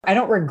I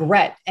don't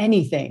regret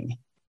anything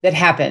that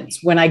happens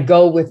when I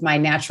go with my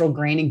natural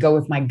grain and go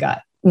with my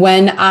gut.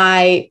 When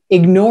I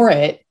ignore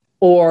it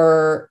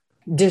or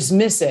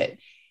dismiss it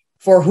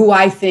for who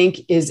I think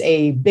is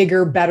a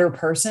bigger, better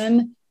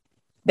person,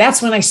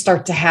 that's when I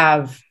start to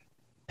have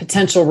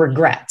potential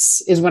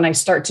regrets, is when I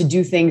start to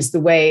do things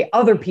the way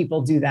other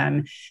people do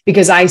them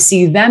because I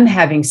see them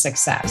having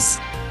success.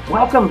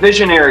 Welcome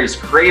visionaries,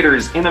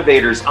 creators,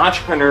 innovators,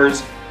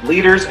 entrepreneurs,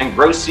 leaders, and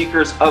growth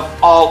seekers of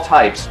all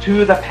types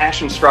to the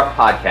Passion Struck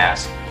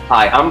podcast.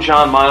 Hi, I'm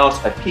John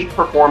Miles, a peak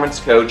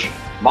performance coach,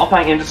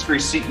 multi-industry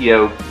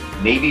CEO,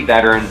 Navy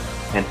veteran,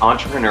 and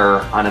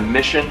entrepreneur on a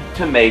mission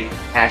to make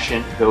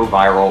passion go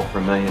viral for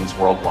millions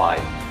worldwide.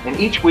 And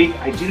each week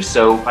I do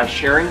so by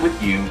sharing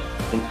with you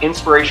an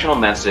inspirational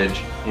message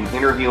and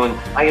interviewing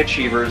high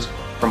achievers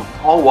from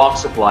all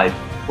walks of life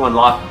to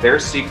unlock their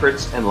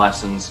secrets and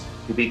lessons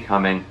to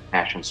becoming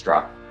passion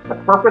struck. The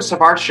purpose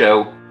of our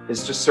show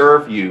is to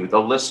serve you, the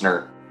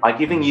listener, by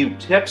giving you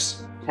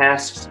tips,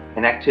 tasks,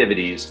 and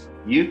activities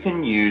you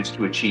can use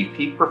to achieve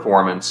peak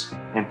performance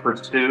and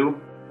pursue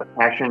the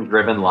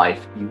passion-driven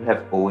life you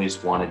have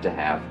always wanted to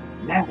have.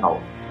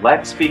 Now,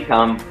 let's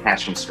become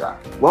passion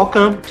struck.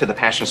 Welcome to the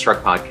Passion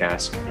Struck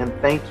podcast, and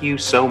thank you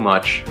so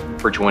much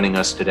for joining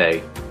us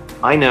today.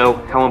 I know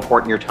how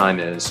important your time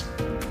is,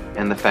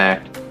 and the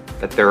fact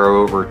that there are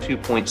over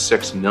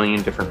 2.6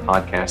 million different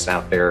podcasts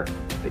out there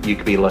that you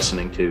could be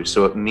listening to.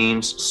 So it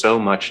means so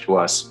much to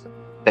us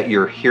that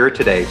you're here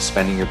today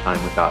spending your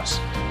time with us.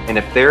 And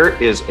if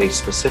there is a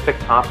specific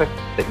topic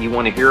that you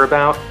want to hear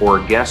about or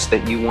a guest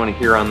that you want to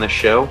hear on this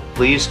show,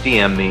 please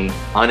DM me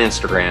on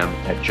Instagram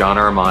at John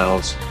R.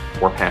 Miles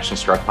or Passion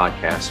Struck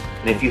Podcast.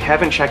 And if you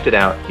haven't checked it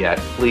out yet,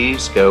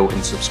 please go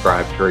and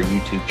subscribe to our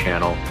YouTube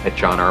channel at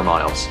John R.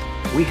 Miles.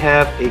 We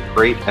have a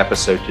great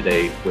episode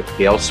today with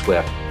Gail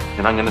Swift,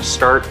 and I'm going to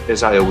start,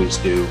 as I always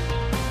do,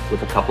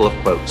 with a couple of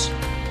quotes.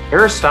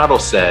 Aristotle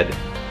said,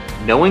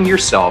 "Knowing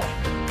yourself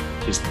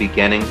is the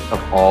beginning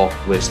of all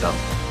wisdom."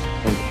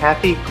 And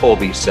Kathy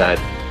Colby said,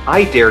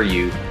 "I dare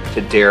you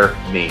to dare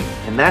me."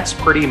 And that's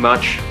pretty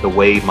much the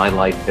way my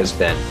life has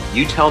been.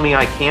 You tell me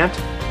I can't,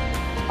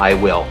 I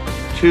will.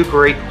 Two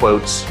great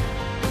quotes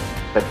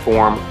that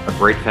form a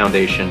great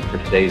foundation for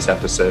today's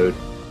episode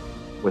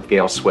with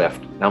Gail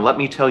Swift. Now let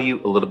me tell you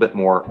a little bit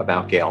more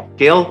about Gail.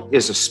 Gail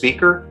is a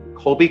speaker,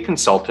 Colby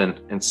consultant,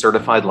 and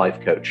certified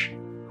life coach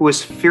who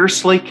is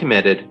fiercely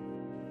committed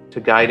to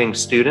guiding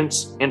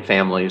students and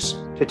families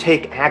to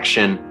take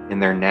action in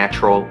their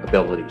natural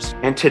abilities.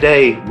 And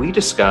today we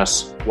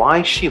discuss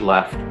why she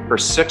left her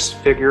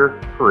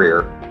six-figure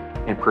career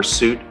in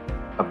pursuit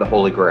of the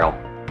Holy Grail.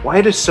 Why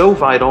it is so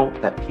vital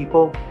that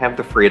people have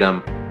the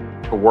freedom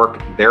to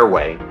work their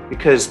way,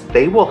 because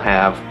they will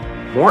have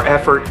more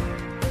effort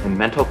and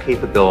mental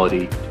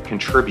capability to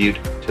contribute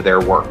to their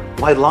work.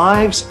 Why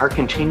lives are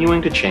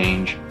continuing to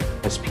change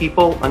as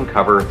people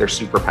uncover their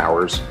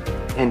superpowers,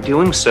 and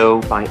doing so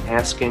by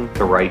asking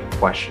the right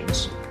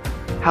questions.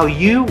 How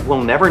you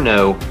will never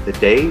know the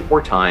day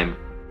or time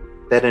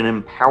that an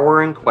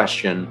empowering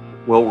question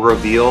will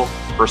reveal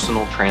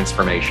personal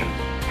transformation.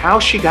 How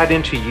she got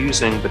into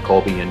using the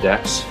Colby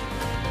Index,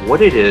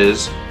 what it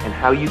is, and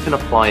how you can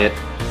apply it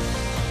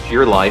to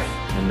your life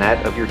and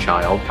that of your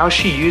child. How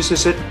she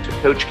uses it to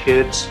coach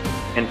kids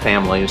and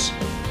families,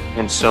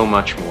 and so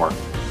much more.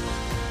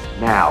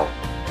 Now,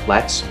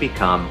 let's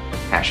become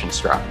passion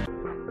struck.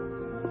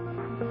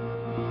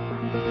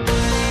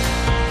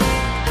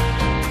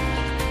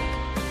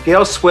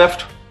 Gail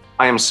Swift,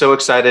 I am so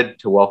excited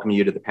to welcome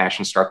you to the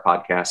Passion Struck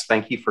podcast.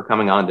 Thank you for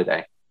coming on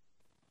today.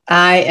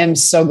 I am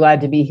so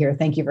glad to be here.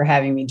 Thank you for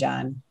having me,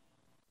 John.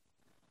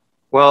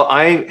 Well,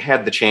 I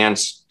had the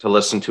chance to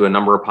listen to a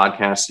number of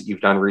podcasts that you've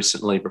done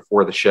recently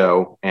before the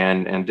show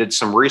and did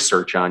some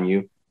research on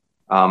you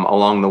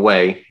along the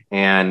way.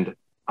 And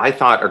I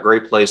thought a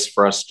great place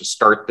for us to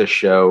start this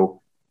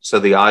show so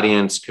the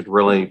audience could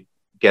really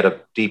get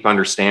a deep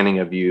understanding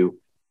of you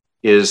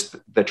is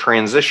the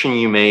transition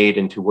you made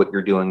into what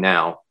you're doing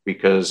now.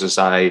 Because as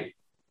I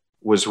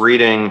was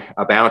reading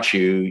about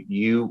you,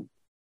 you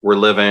were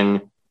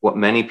living what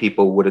many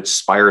people would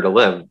aspire to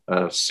live,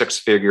 a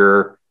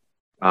six-figure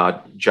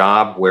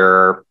job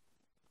where,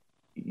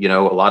 you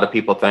know, a lot of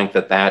people think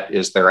that that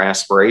is their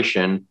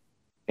aspiration.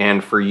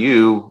 And for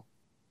you,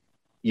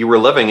 you were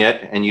living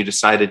it and you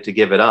decided to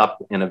give it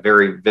up in a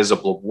very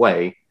visible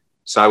way.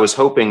 So I was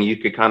hoping you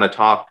could kind of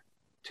talk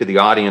to the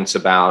audience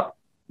about,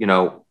 you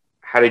know,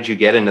 how did you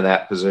get into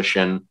that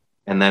position?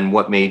 And then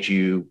what made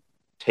you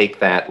take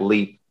that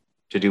leap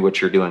to do what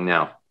you're doing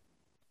now?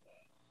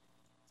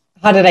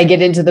 How did I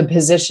get into the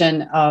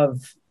position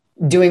of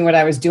doing what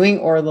I was doing,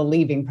 or the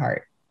leaving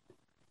part?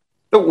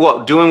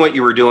 Well, doing what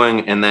you were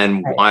doing, and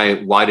then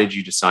why did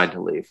you decide to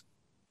leave?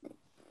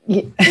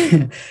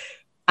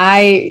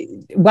 I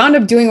wound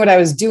up doing what I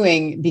was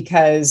doing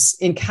because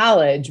in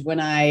college,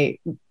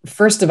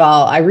 first of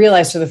all, I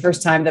realized for the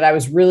first time that I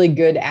was really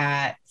good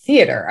at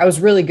theater. I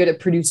was really good at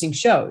producing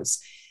shows.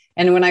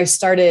 And when I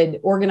started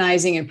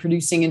organizing and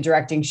producing and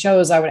directing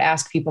shows, I would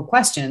ask people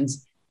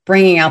questions,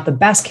 bringing out the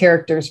best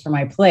characters for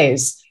my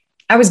plays.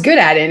 I was good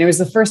at it. And it was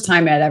the first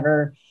time I'd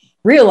ever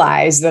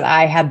realized that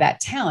I had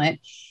that talent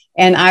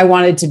and I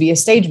wanted to be a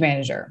stage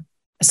manager.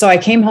 So I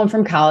came home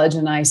from college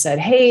and I said,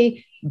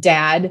 "Hey,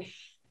 Dad,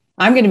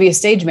 I'm going to be a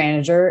stage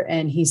manager."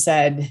 And he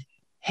said,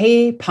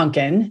 "Hey,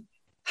 pumpkin,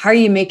 how are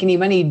you making any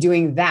money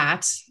doing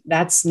that?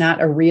 That's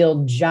not a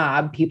real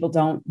job. People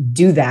don't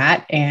do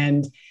that."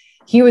 And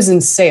he was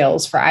in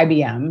sales for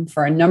IBM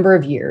for a number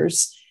of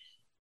years.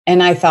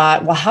 And I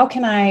thought, well, how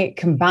can I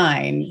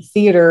combine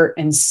theater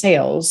and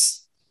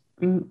sales?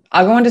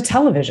 I'll go into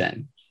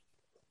television.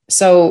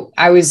 So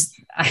I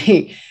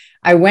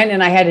went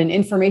and I had an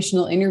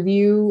informational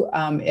interview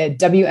at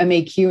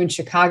WMAQ in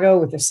Chicago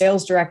with the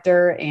sales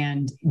director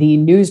and the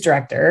news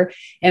director.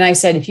 And I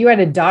said, if you had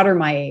a daughter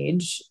my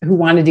age who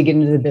wanted to get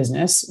into the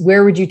business,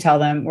 where would you tell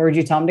them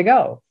to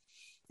go?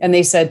 And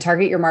they said,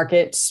 target your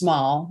market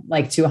small,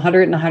 like to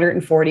 100 and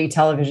 140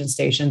 television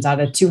stations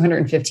out of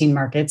 215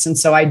 markets. And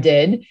so I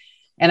did.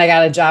 And I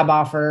got a job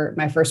offer.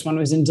 My first one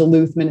was in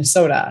Duluth,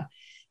 Minnesota.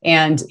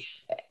 And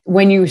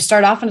when you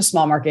start off in a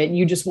small market,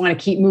 you just want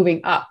to keep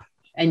moving up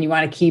and you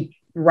want to keep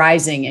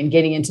rising and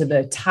getting into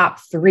the top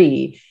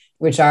 3,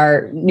 which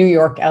are New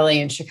York,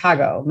 LA, and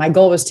Chicago. My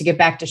goal was to get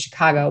back to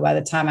Chicago by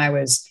the time I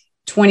was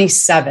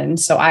 27.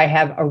 So I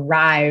have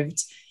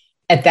arrived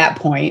at that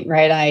point,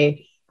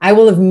 right? I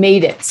will have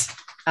made it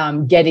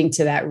getting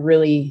to that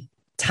really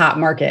top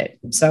market.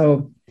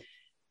 So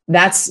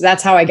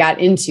that's how I got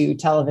into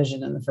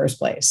television in the first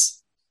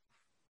place.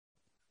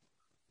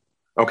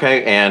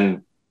 Okay.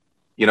 And,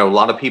 a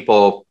lot of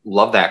people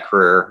love that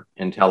career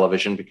in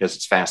television because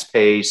it's fast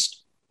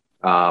paced.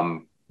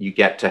 You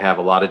get to have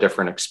a lot of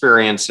different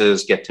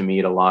experiences, get to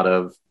meet a lot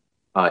of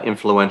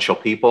influential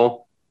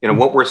people.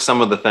 What were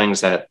some of the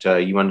things that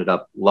you ended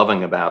up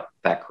loving about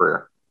that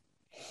career?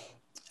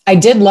 I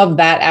did love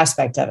that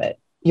aspect of it.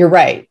 You're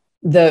right.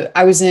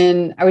 I was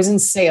in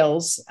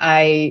sales.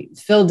 I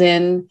filled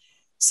in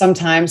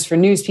sometimes for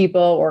news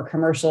people or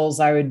commercials.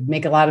 I would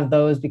make a lot of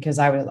those because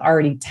I was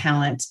already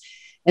talent.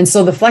 And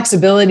so the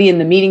flexibility and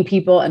the meeting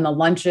people and the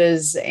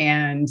lunches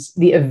and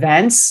the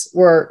events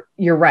were,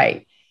 you're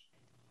right,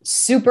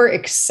 super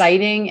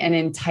exciting and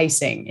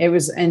enticing. It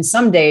was, and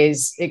some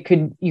days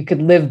you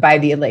could live by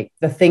the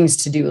things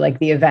to do, like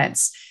the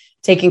events,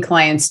 taking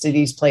clients to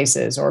these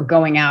places or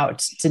going out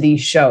to these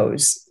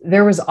shows.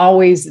 There was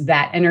always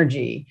that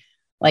energy,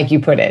 like you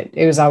put it.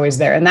 It was always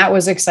there. And that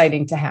was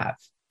exciting to have.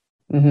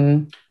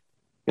 Mm-hmm.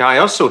 Yeah, I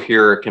also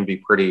hear it can be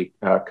pretty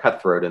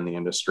cutthroat in the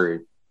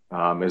industry.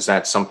 Is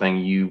that something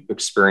you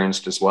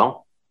experienced as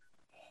well?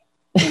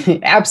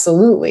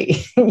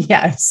 Absolutely.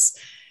 Yes,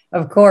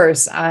 of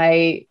course.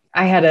 I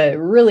had a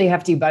really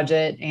hefty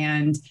budget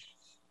and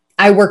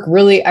I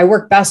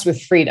work best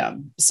with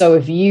freedom. So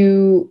if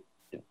you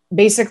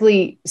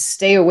basically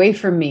stay away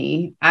from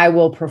me, I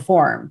will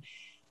perform.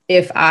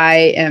 If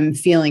I am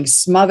feeling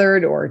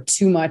smothered or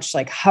too much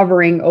like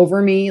hovering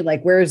over me,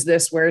 like, where's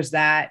this, where's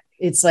that?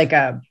 It's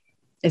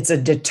a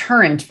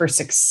deterrent for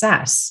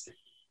success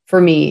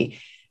for me.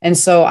 And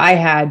so I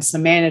had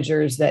some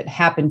managers that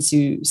happened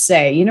to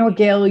say,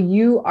 Gail,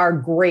 you are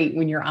great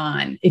when you're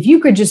on. If you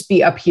could just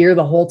be up here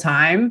the whole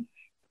time,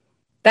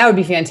 that would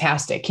be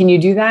fantastic. Can you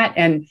do that?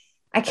 And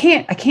I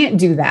can't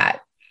do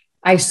that.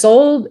 I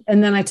sold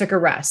and then I took a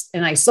rest,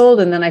 and I sold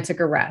and then I took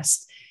a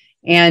rest.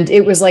 And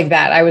it was like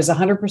that. I was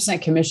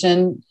 100%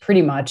 commission,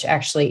 pretty much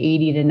actually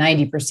 80 to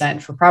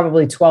 90% for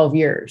probably 12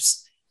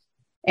 years.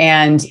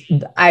 And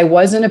I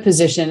was in a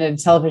position at a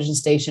television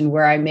station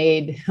where I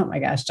made, oh my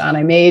gosh, John,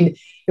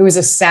 it was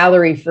a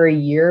salary for a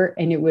year,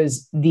 and it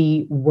was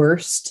the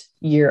worst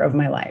year of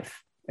my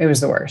life. It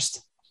was the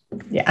worst.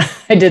 Yeah,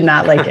 I did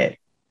not like it.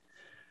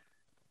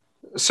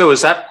 So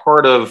is that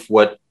part of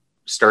what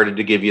started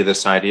to give you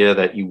this idea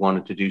that you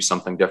wanted to do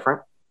something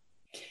different?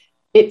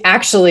 It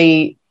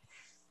actually,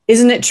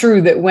 isn't it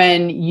true that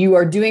when you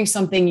are doing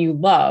something you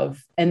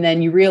love and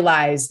then you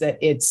realize that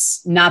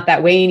it's not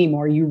that way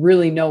anymore, you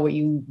really know what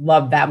you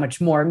love that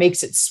much more, it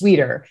makes it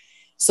sweeter.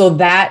 So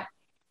that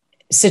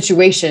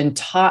situation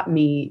taught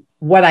me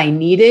what I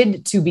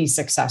needed to be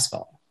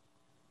successful,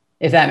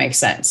 if that makes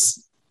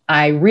sense.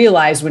 I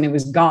realized when it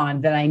was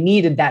gone that I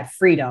needed that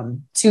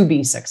freedom to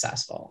be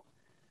successful.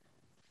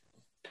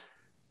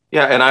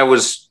 Yeah. And I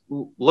was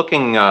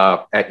looking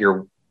at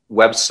your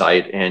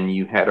website, and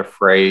you had a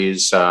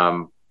phrase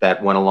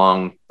that went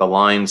along the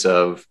lines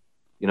of,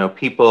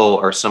 people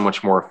are so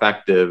much more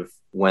effective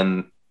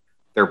when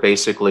they're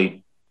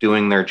basically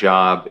doing their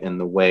job in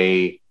the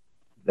way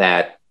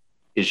that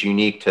is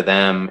unique to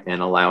them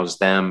and allows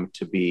them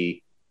to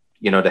be,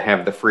 to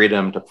have the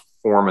freedom to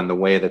perform in the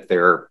way that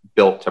they're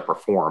built to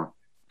perform.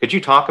 Could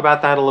you talk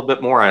about that a little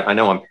bit more? I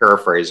know I'm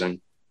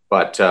paraphrasing,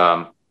 but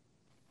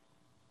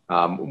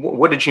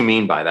what did you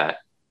mean by that?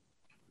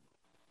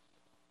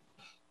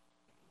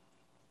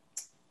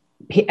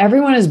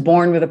 Everyone is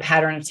born with a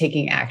pattern of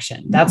taking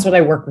action. That's what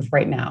I work with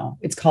right now.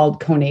 It's called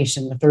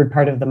conation, the third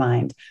part of the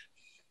mind.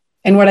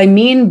 And what I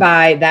mean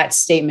by that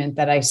statement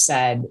that I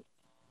said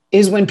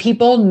is when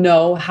people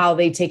know how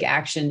they take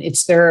action,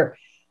 it's their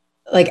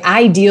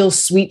ideal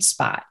sweet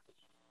spot.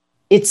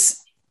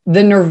 It's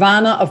the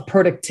nirvana of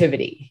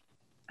productivity,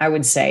 I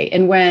would say.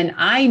 And when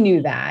I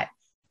knew that,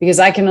 because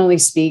I can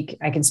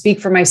speak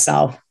for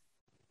myself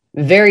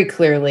very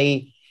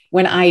clearly.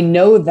 When I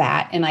know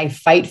that and I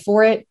fight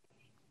for it,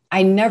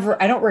 I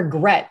don't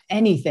regret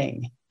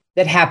anything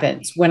that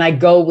happens when I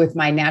go with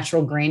my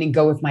natural grain and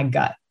go with my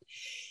gut.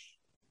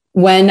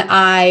 When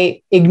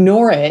I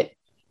ignore it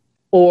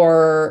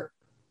or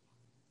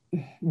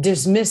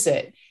dismiss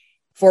it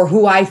for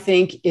who I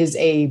think is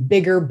a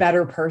bigger,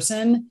 better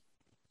person,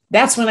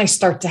 that's when I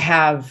start to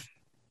have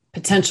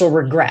potential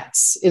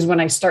regrets, is when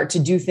I start to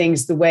do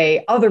things the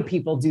way other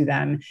people do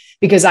them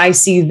because I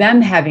see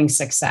them having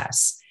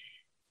success.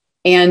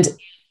 And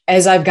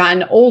as I've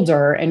gotten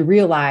older and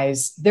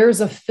realized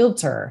there's a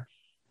filter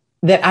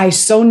that I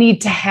so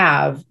need to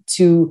have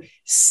to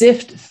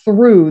sift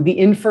through the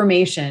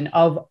information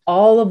of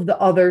all of the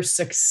other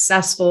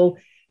successful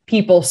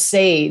people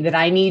say that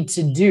I need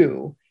to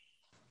do.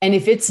 And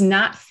if it's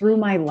not through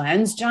my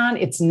lens, John,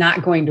 it's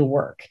not going to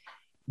work.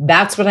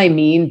 That's what I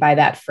mean by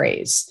that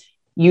phrase.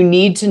 You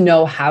need to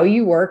know how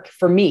you work.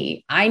 For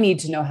me, I need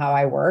to know how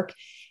I work,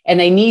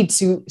 and I need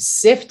to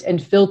sift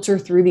and filter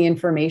through the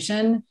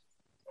information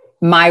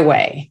my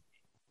way.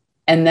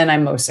 And then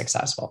I'm most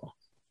successful.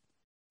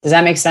 Does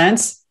that make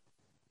sense?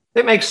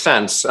 It makes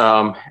sense.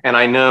 And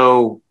I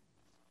know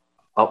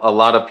a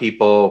lot of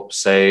people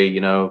say,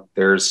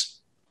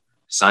 there's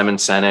Simon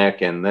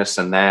Sinek and this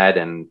and that,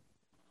 and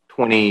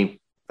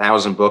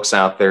 20,000 books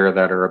out there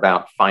that are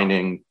about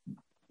finding,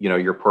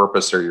 your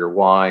purpose or your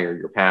why or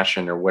your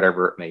passion or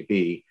whatever it may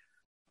be.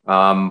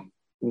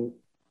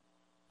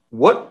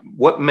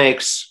 What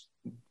makes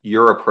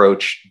your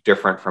approach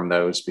different from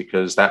those?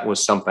 Because that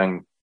was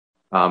something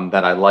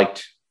that I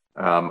liked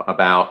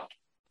about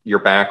your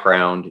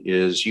background,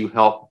 is you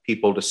help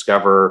people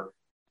discover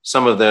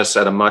some of this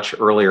at a much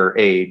earlier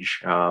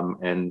age.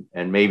 And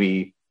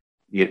maybe,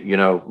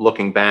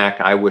 looking back,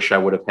 I wish I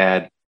would have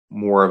had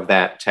more of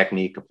that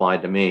technique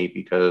applied to me,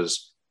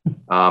 because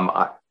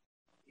I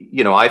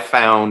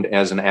found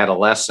as an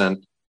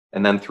adolescent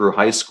and then through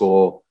high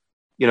school,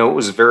 it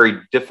was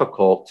very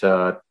difficult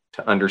to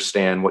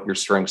understand what your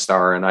strengths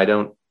are. And I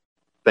don't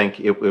think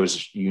it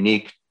was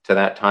unique to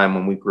that time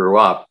when we grew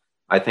up.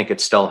 I think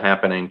it's still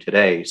happening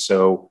today.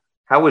 So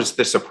how is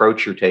this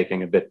approach you're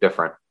taking a bit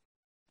different?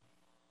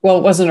 Well,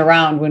 it wasn't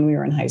around when we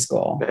were in high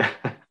school.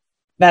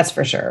 That's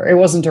for sure. It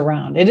wasn't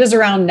around. It is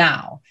around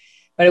now,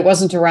 but it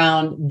wasn't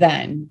around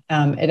then.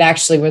 It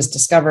actually was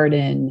discovered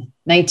in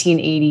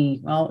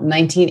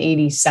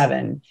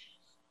 1987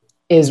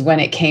 is when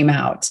it came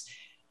out.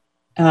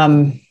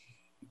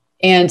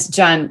 And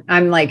John,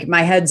 I'm like,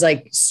 my head's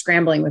like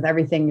scrambling with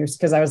everything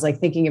because I was like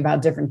thinking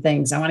about different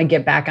things. I want to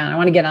get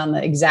on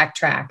the exact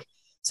track.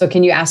 So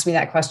can you ask me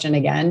that question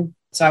again?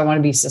 So I want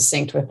to be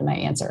succinct with my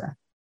answer.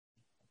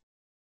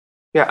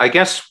 Yeah, I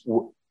guess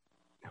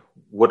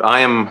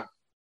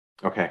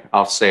okay,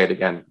 I'll say it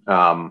again.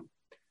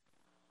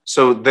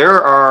 So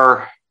there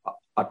are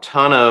a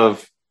ton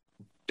of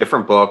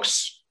different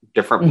books,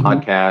 different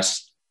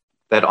podcasts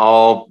that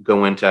all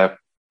go into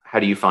how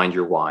do you find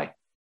your why?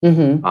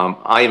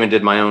 I even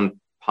did my own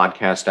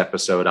podcast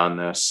episode on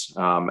this.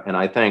 And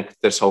I think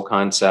this whole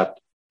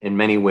concept in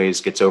many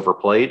ways gets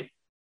overplayed,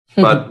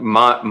 but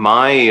my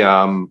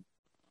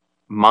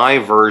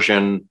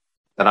version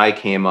that I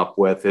came up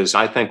with is,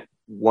 I think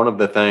one of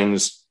the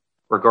things,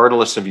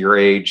 regardless of your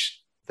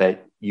age,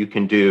 that you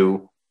can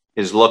do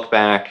is look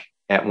back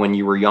at when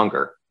you were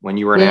younger, when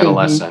you were an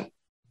adolescent,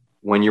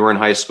 when you were in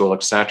high school,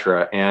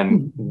 etc.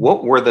 And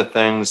what were the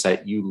things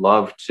that you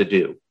loved to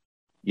do?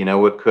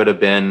 It could have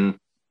been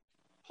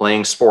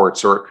playing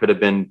sports, or it could have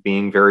been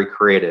being very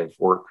creative,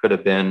 or it could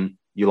have been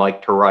you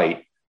like to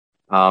write.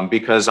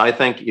 Because I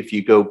think if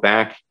you go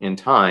back in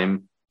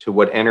time to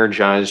what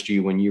energized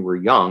you when you were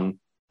young,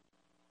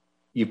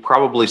 you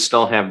probably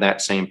still have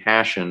that same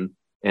passion,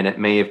 and it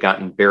may have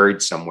gotten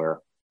buried somewhere.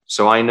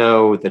 So I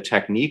know the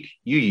technique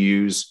you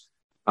use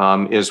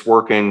is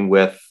working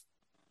with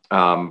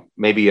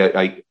maybe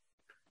I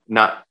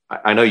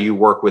know you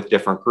work with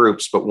different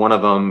groups, but one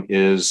of them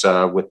is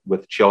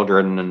with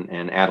children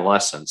and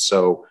adolescents.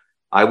 So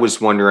I was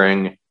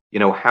wondering,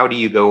 how do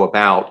you go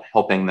about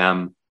helping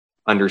them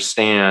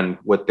understand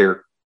what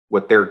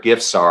their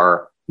gifts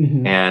are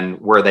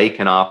and where they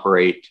can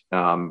operate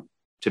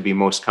to be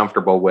most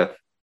comfortable with,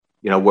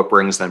 what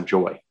brings them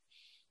joy?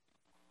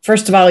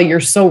 First of all, you're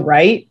so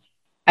right.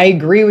 I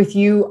agree with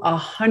you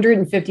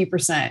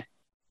 150%.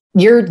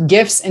 Your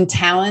gifts and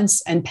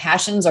talents and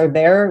passions are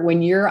there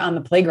when you're on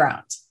the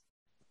playground.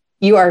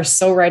 You are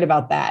so right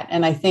about that.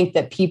 And I think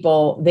that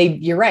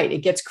you're right.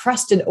 It gets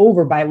crusted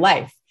over by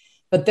life,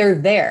 but they're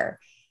there.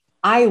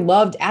 I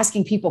loved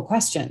asking people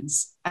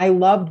questions. I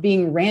loved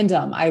being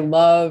random. I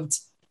love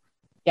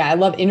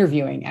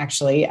interviewing,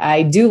 actually.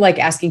 I do like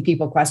asking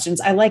people questions.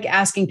 I like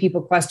asking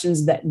people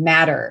questions that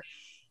matter.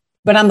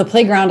 But on the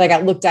playground, I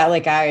got looked at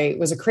like I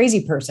was a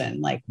crazy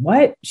person. Like,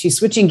 what? She's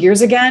switching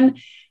gears again?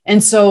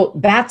 And so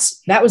that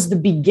was the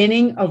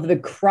beginning of the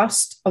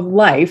crust of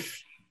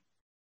life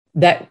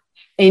that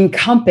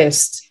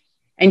encompassed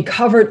and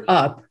covered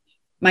up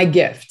my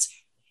gift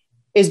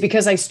is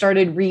because I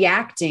started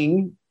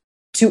reacting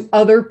to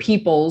other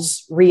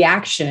people's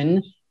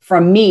reaction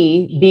from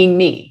me being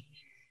me.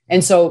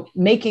 And so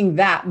making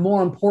that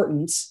more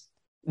important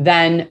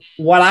than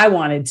what I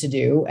wanted to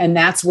do. And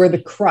that's where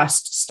the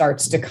crust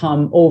starts to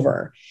come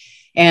over.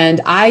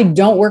 And I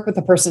don't work with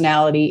the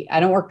personality. I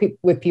don't work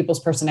with people's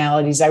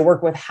personalities. I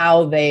work with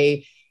how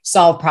they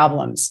solve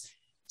problems.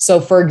 So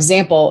for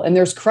example, and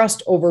there's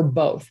crust over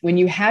both. When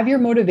you have your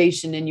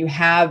motivation and you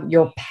have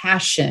your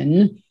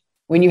passion,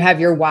 when you have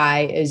your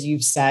why, as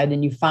you've said,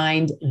 and you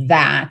find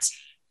that,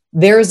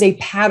 there's a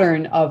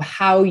pattern of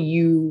how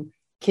you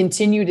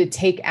continue to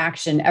take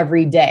action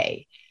every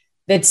day.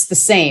 That's the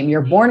same.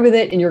 You're born with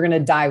it and you're going to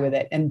die with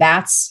it. And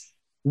that's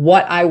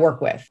what I work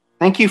with.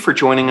 Thank you for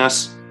joining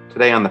us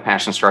today on the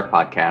Passion Struck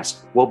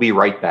podcast. We'll be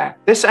right back.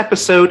 This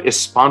episode is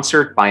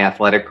sponsored by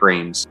Athletic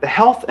Greens, the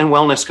health and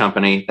wellness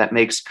company that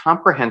makes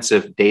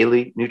comprehensive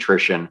daily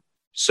nutrition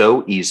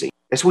so easy.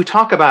 As we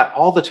talk about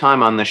all the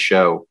time on this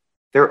show,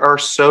 there are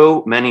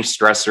so many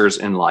stressors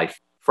in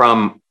life,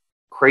 from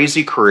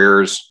crazy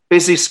careers,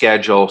 busy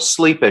schedule,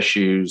 sleep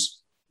issues,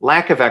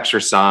 lack of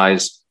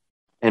exercise,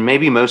 and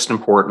maybe most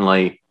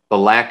importantly, the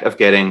lack of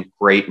getting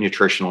great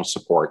nutritional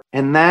support.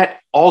 And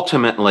that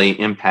ultimately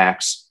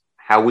impacts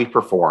how we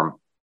perform,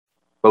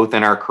 both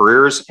in our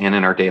careers and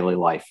in our daily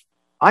life.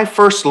 I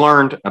first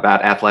learned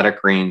about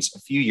Athletic Greens a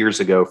few years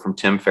ago from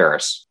Tim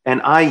Ferriss,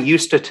 and I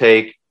used to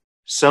take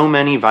so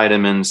many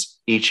vitamins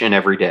each and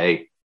every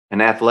day.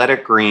 And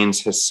Athletic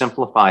Greens has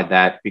simplified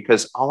that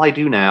because all I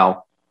do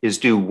now is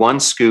do one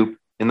scoop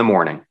in the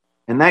morning.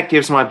 And that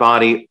gives my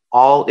body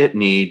all it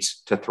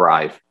needs to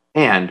thrive.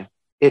 And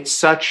it's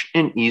such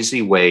an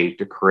easy way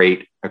to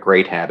create a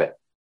great habit,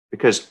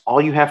 because all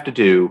you have to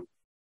do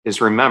is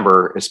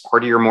remember, as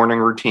part of your morning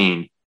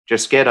routine,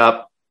 just get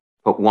up,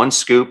 put one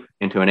scoop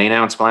into an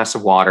 8-ounce glass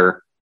of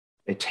water.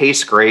 It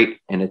tastes great,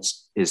 and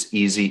it's as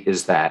easy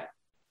as that.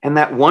 And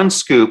that one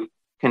scoop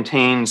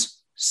contains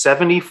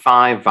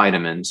 75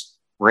 vitamins,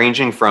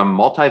 ranging from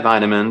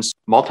multivitamins,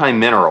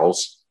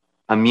 multiminerals,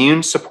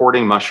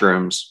 immune-supporting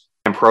mushrooms,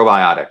 and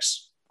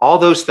probiotics. All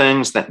those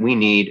things that we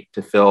need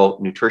to fill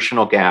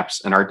nutritional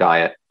gaps in our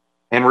diet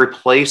and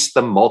replace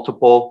the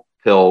multiple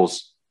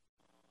pills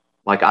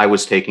like I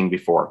was taking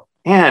before.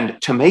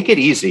 And to make it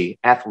easy,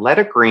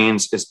 Athletic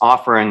Greens is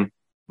offering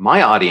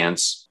my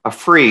audience a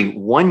free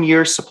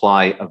 1-year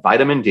supply of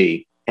vitamin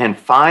D and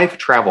 5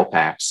 travel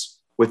packs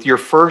with your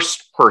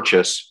first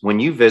purchase when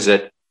you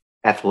visit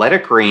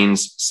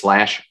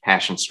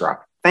athleticgreens.com/passionstruck.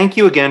 Thank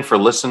you again for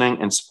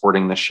listening and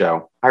supporting the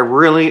show. I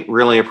really,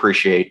 really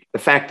appreciate the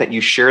fact that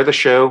you share the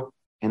show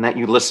and that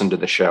you listen to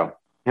the show.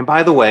 And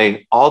by the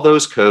way, all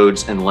those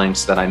codes and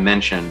links that I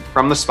mentioned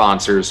from the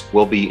sponsors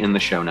will be in the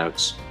show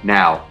notes.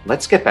 Now,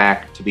 let's get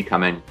back to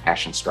becoming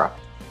Passion Struck.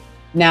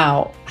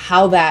 Now,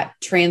 how that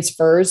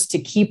transfers to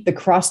keep the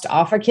crust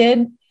off a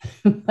kid,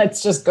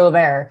 let's just go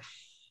there.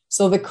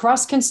 So the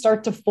crust can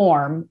start to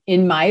form,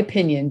 in my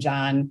opinion,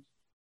 John,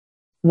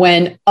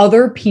 when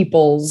other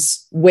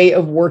people's way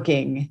of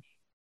working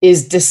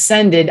is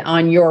descended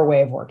on your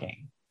way of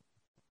working.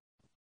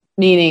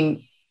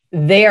 Meaning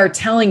they are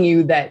telling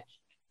you that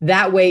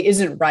that way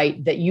isn't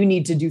right, that you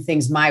need to do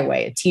things my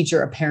way, a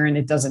teacher, a parent,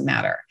 it doesn't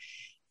matter,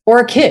 or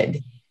a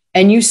kid.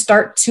 And you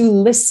start to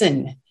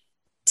listen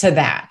to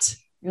that.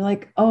 You're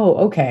like,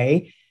 oh,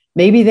 okay,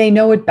 maybe they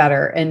know it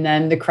better. And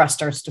then the crust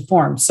starts to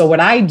form. So what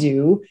I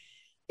do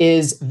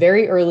is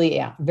very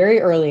early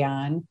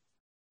on,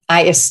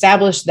 I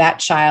establish that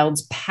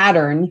child's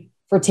pattern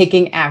for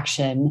taking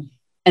action.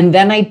 And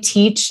then I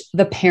teach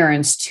the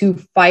parents to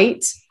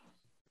fight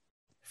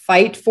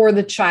for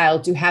the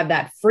child to have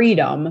that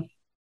freedom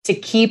to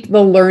keep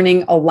the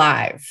learning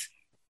alive,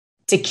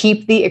 to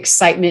keep the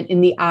excitement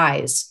in the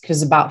eyes.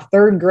 Because about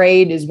 3rd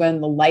grade is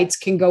when the lights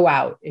can go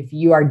out. If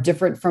you are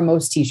different from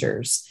most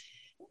teachers,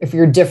 if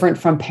you're different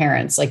from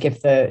parents, like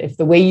if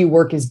the way you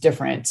work is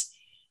different,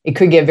 it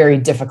could get very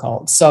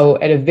difficult. So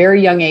at a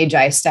very young age,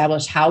 I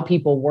established how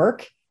people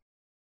work.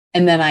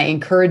 And then I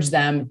encourage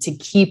them to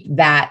keep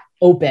that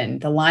open,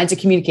 the lines of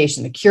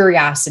communication, the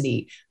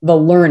curiosity, the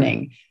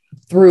learning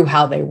through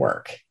how they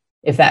work,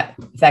 if that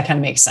kind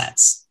of makes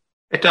sense.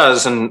 It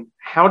does. And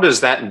how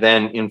does that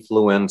then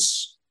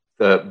influence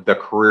the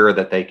career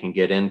that they can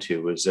get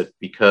into? Is it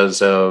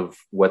because of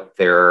what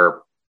they're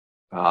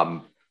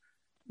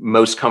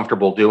most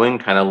comfortable doing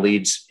kind of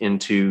leads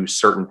into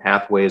certain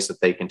pathways that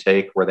they can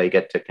take where they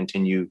get to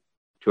continue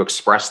to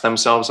express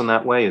themselves in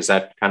that way? Is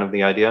that kind of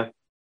the idea?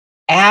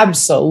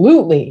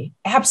 Absolutely.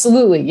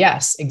 Absolutely.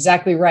 Yes,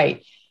 exactly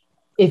right.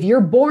 If you're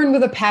born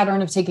with a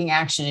pattern of taking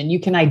action and you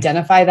can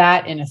identify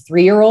that in a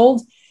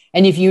 3-year-old,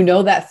 and if you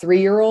know that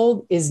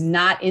 3-year-old is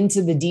not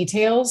into the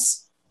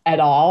details at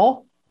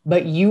all,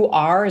 but you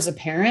are as a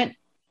parent,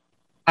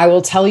 I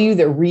will tell you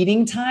that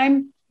reading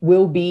time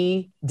will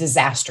be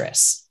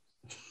disastrous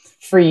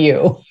for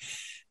you,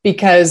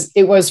 because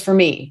it was for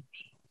me.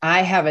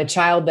 I have a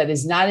child that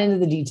is not into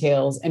the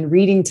details, and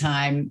reading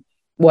time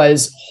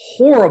was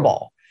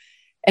horrible.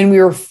 And we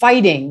were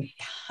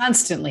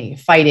constantly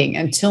fighting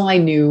until I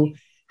knew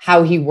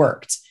how he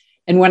worked.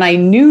 And when I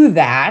knew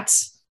that,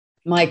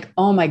 I'm like,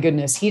 oh my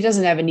goodness, he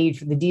doesn't have a need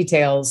for the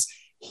details.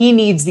 He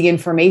needs the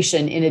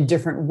information in a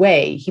different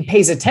way. He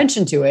pays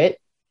attention to it,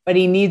 but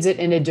he needs it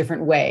in a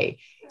different way.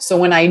 So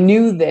when I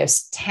knew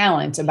this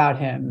talent about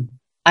him,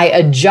 I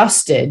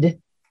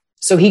adjusted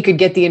so he could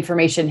get the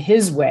information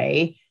his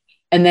way,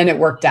 and then it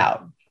worked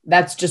out.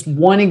 That's just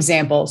one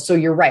example. So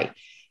you're right.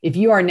 If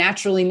you are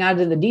naturally not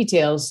in the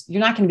details, you're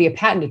not going to be a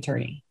patent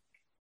attorney,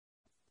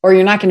 or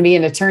you're not going to be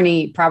an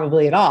attorney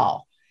probably at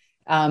all,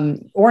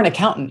 or an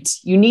accountant.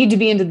 You need to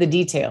be into the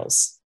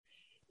details.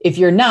 If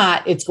you're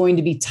not, it's going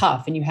to be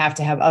tough and you have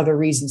to have other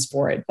reasons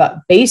for it. But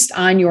based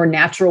on your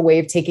natural way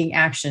of taking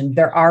action,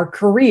 there are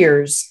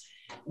careers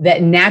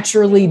that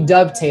naturally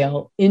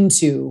dovetail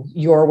into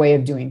your way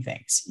of doing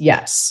things.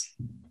 Yes.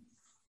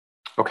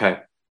 Okay.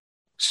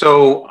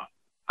 So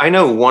I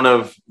know one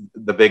of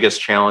the biggest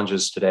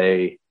challenges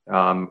today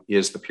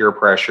is the peer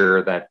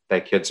pressure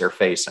that kids are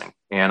facing.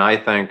 And I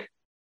think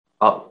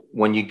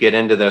when you get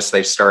into this,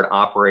 they start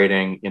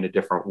operating in a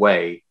different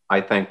way. I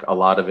think a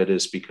lot of it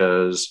is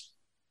because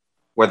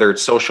whether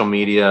it's social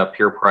media,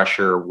 peer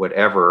pressure,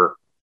 whatever,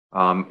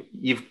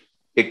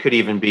 it could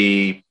even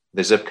be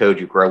the zip code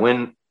you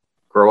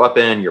grow up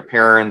in, your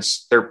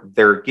parents,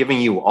 they're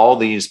giving you all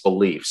these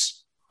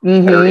beliefs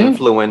that are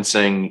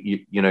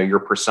influencing your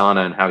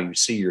persona and how you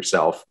see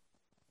yourself,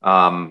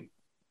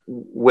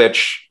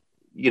 which,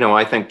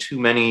 I think too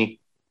many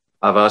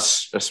of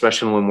us,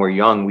 especially when we're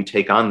young, we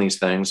take on these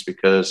things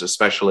because,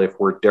 especially if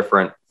we're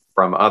different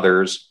from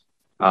others,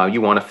 you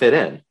want to fit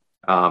in.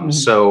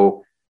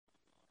 So,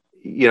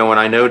 and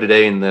I know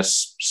today in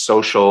this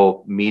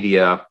social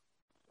media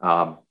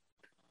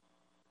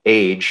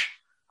age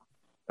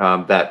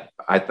that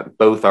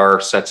both our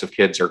sets of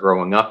kids are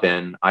growing up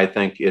in, I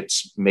think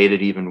it's made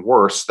it even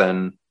worse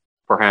than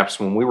perhaps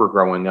when we were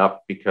growing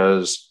up,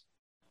 because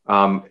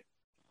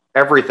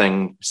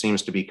everything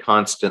seems to be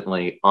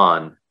constantly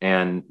on.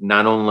 And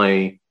not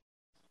only,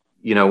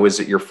 is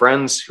it your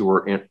friends who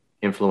are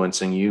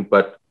influencing you,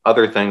 but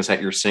other things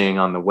that you're seeing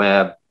on the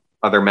web,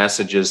 other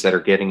messages that are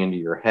getting into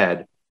your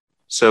head.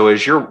 So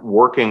as you're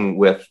working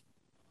with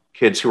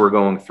kids who are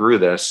going through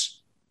this,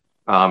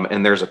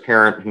 and there's a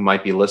parent who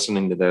might be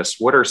listening to this,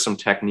 what are some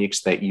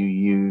techniques that you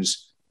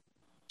use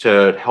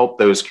to help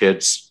those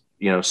kids,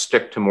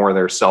 stick to more of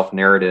their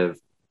self-narrative,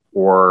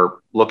 or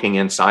looking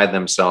inside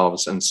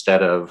themselves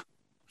instead of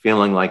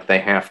feeling like they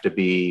have to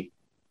be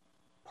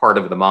part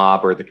of the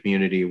mob or the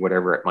community,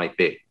 whatever it might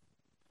be?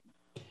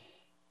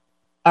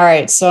 All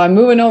right. So I'm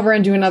moving over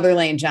into another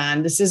lane,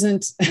 John. This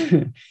isn't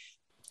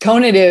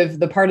cognitive.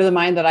 The part of the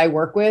mind that I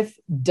work with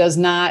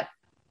doesn't have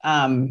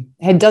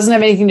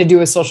anything to do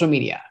with social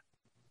media.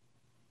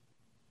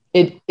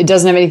 It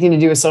doesn't have anything to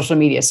do with social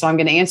media. So I'm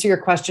going to answer your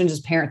question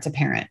just parent to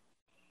parent,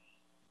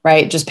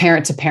 right? Just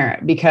parent to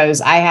parent, because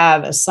I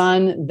have a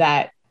son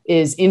that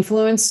is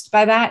influenced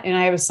by that, and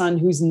I have a son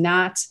who's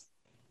not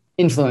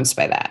influenced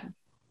by that.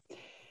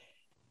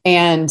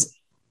 And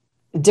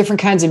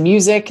different kinds of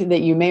music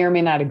that you may or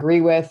may not agree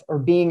with, or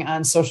being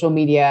on social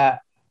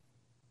media.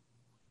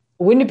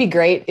 Wouldn't it be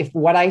great if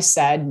what I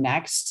said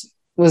next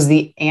was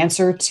the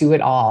answer to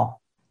it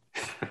all?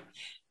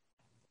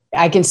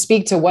 I can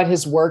speak to what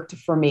has worked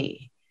for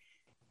me.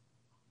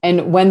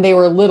 And when they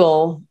were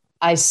little,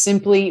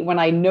 when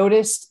I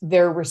noticed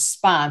their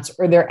response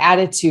or their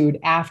attitude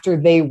after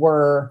they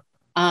were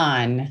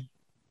on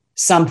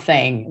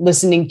something,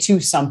 listening to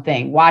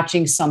something,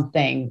 watching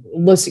something,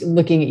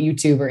 looking at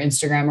YouTube or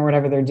Instagram or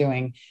whatever they're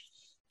doing,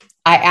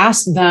 I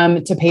asked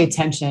them to pay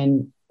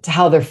attention to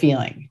how they're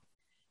feeling.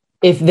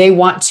 If they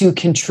want to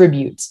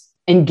contribute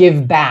and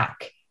give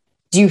back,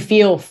 do you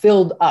feel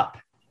filled up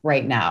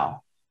right now?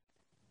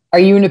 Are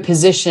you in a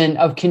position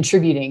of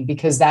contributing?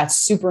 Because that's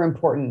super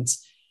important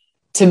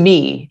to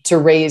me to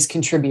raise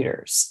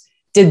contributors.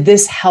 Did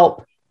this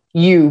help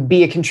you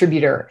be a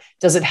contributor?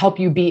 Does it help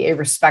you be a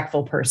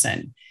respectful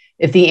person?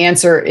 If the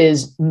answer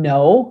is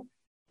no,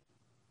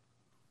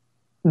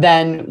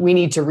 then we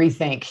need to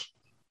rethink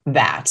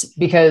that,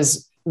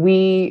 because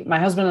my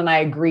husband and I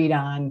agreed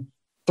on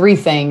 3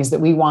 things that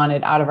we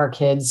wanted out of our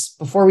kids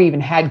before we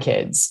even had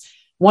kids.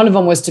 One of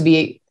them was to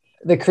be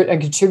a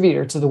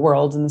contributor to the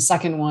world. And the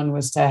second one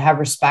was to have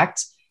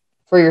respect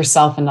for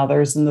yourself and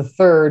others. And the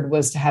third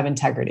was to have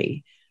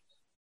integrity.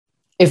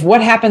 If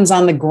what happens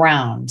on the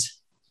ground,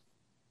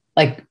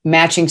 like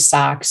matching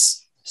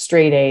socks,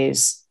 straight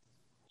A's,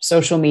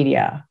 social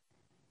media,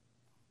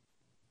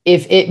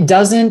 if it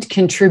doesn't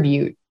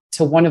contribute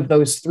to one of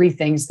those 3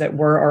 things that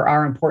were or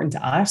are important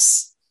to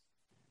us,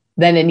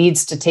 then it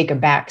needs to take a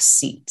back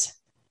seat.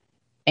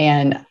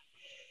 And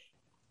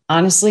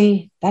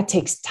honestly, that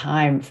takes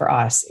time for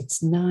us.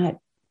 It's not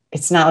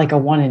like a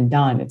one and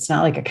done. It's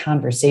not like a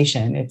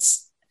conversation. It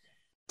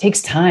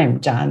takes time,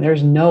 John.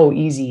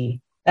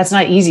 That's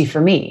not easy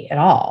for me at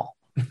all.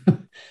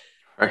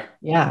 Right.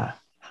 Yeah.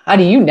 How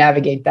do you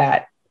navigate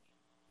that?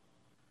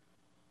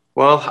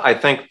 Well, I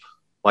think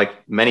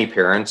like many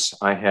parents,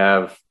 I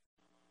have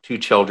 2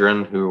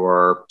 children who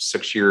are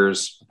 6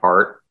 years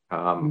apart.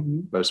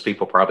 Most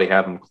people probably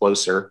have them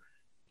closer.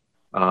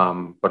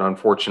 But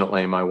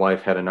unfortunately, my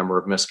wife had a number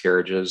of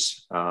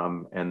miscarriages.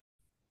 And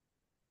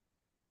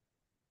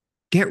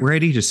Get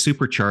ready to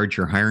supercharge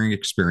your hiring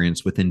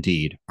experience with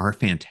Indeed, our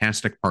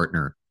fantastic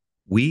partner.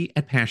 We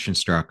at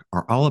PassionStruck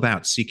are all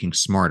about seeking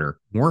smarter,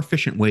 more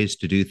efficient ways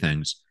to do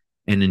things,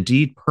 and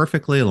Indeed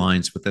perfectly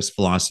aligns with this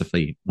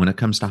philosophy when it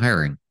comes to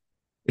hiring.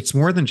 It's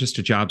more than just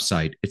a job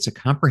site, it's a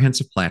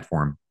comprehensive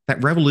platform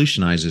that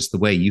revolutionizes the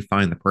way you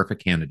find the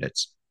perfect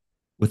candidates.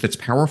 With its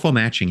powerful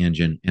matching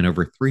engine and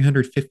over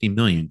 350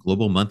 million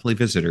global monthly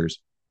visitors,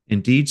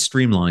 Indeed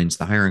streamlines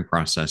the hiring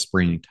process,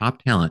 bringing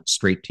top talent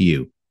straight to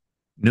you.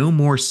 No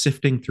more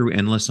sifting through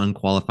endless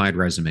unqualified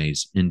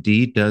resumes.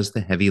 Indeed does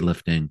the heavy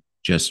lifting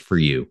just for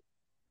you.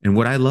 And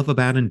what I love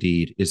about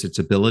Indeed is its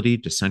ability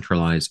to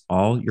centralize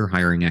all your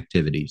hiring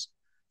activities,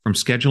 from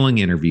scheduling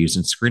interviews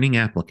and screening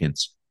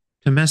applicants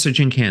to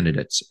messaging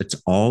candidates.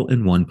 It's all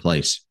in one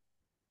place.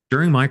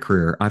 During my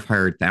career, I've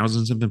hired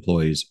thousands of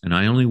employees, and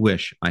I only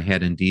wish I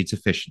had Indeed's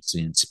efficiency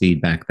and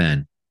speed back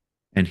then.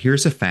 And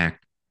here's a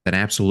fact that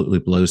absolutely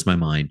blows my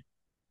mind: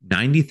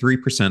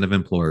 93% of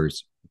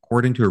employers,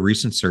 according to a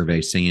recent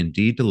survey, say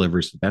Indeed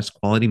delivers the best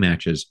quality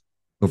matches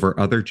over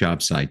other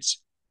job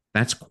sites.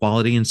 That's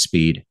quality and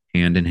speed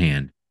hand in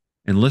hand.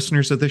 And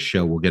listeners of this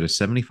show will get a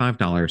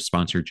 $75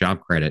 sponsored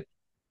job credit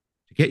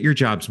to get your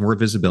jobs more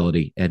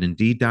visibility at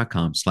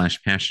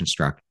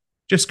Indeed.com/passionstruck.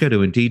 Just go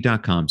to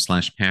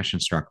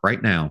Indeed.com/passionstruck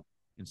right now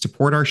and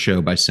support our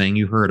show by saying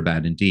you heard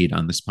about Indeed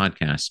on this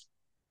podcast.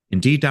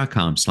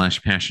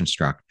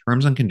 Indeed.com/passionstruck.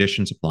 Terms and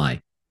conditions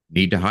apply.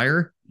 Need to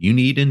hire? You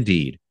need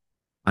Indeed.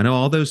 I know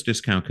all those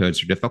discount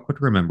codes are difficult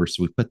to remember,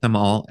 so we put them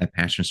all at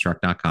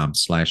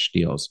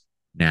passionstruck.com/deals.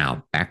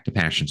 Now, back to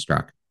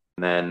PassionStruck.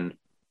 then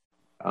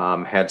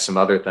had some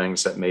other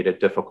things that made it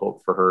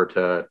difficult for her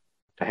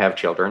to have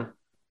children.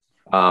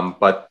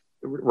 But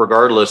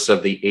regardless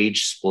of the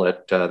age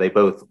split, they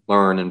both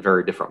learn in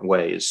very different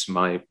ways.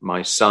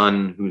 My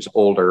son, who's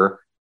older,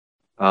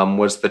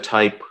 was the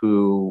type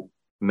who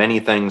many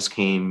things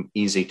came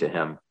easy to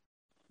him,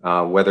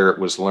 whether it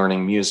was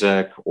learning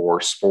music or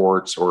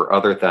sports or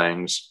other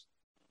things.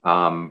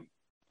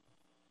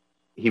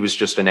 He was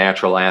just a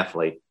natural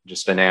athlete,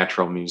 just a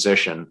natural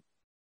musician.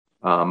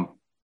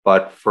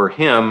 But for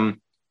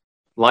him,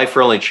 life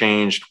really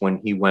changed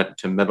when he went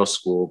to middle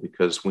school,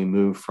 because we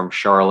moved from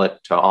Charlotte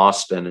to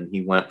Austin, and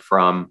he went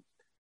from,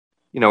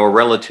 a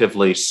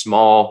relatively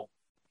small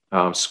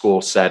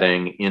school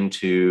setting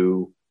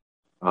into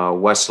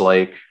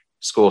Westlake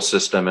school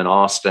system in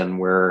Austin,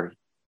 where,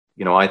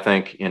 I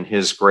think in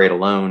his grade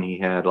alone, he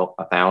had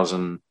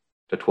 1,000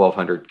 to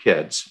 1,200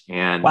 kids.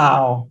 And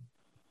Wow.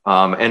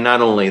 And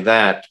not only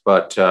that,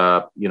 but,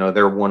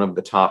 they're one of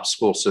the top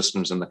school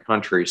systems in the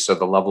country. So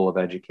the level of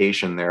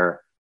education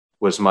there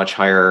was much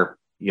higher,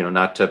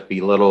 not to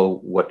belittle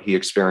what he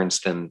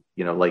experienced in,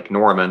 Lake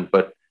Norman,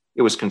 but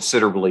it was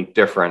considerably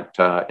different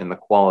in the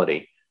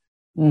quality.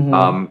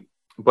 Mm-hmm.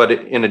 But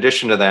in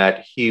addition to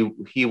that,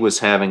 he was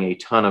having a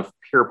ton of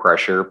peer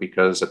pressure,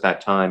 because at that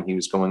time he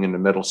was going into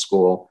middle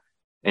school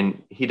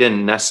and he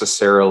didn't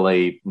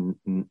necessarily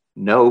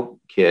know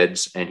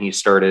kids, and he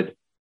started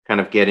kind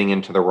of getting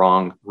into the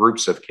wrong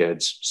groups of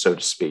kids, so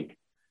to speak.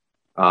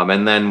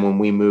 And then when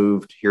we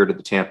moved here to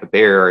the Tampa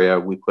Bay area,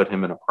 we put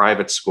him in a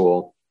private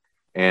school.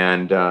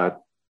 And to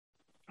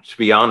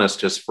be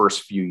honest, his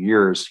first few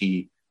years,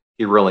 he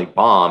really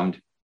bombed.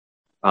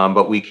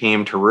 But we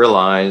came to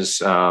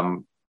realize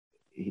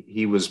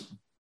he was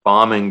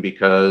bombing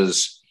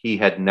because he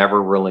had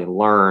never really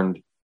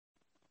learned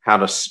how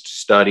to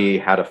study,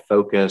 how to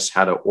focus,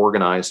 how to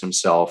organize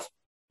himself.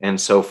 And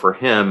so for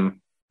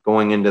him,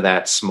 going into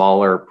that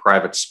smaller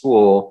private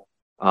school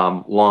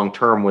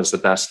long-term was the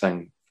best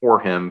thing for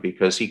him,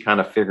 because he kind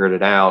of figured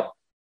it out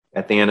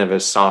at the end of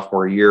his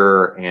sophomore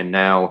year and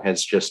now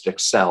has just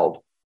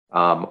excelled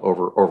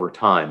over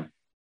time.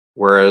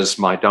 Whereas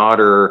my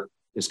daughter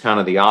is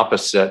kind of the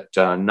opposite.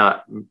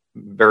 Not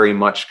very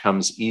much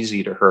comes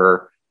easy to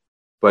her,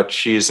 but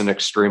she's an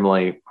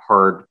extremely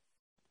hard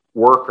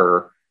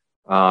worker.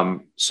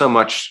 So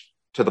much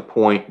to the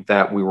point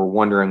that we were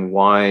wondering,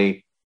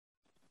 why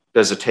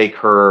does it take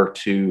her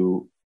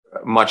to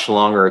much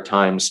longer at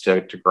times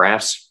to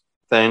grasp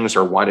things,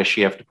 or why does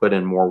she have to put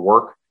in more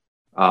work?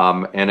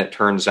 And it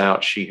turns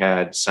out she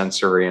had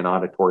sensory and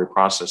auditory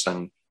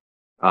processing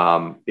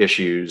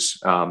issues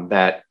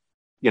that,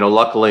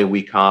 luckily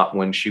we caught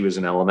when she was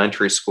in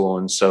elementary school.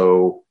 And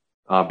so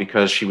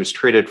because she was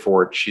treated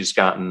for it, she's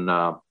gotten,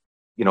 a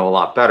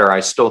lot better. I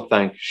still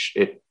think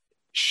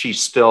she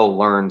still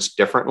learns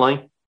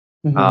differently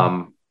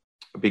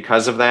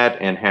because of that,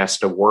 and has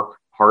to work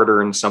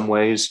harder in some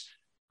ways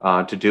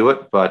to do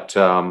it. But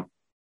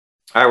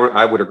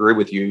I would agree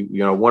with you.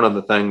 One of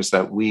the things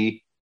that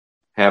we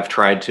have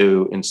tried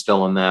to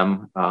instill in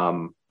them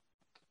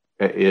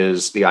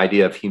is the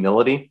idea of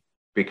humility,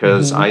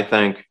 because I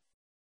think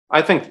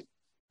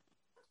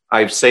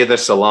I say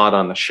this a lot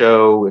on the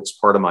show. It's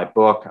part of my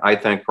book. I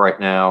think right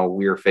now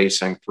we are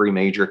facing three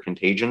major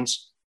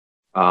contagions.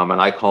 And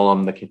I call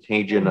them the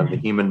contagion of the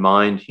human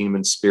mind,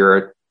 human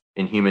spirit,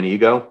 and human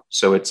ego.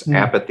 So it's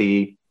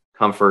apathy,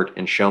 comfort,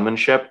 and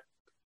showmanship.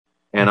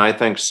 And I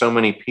think so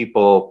many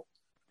people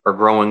are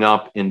growing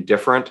up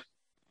indifferent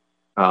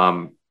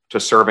to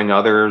serving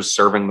others,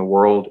 serving the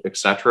world,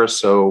 etc.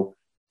 So,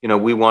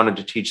 we wanted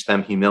to teach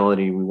them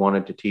humility. We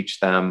wanted to teach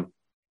them,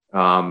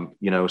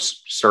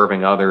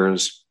 serving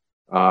others.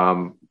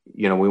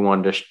 We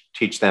wanted to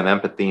teach them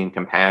empathy and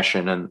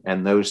compassion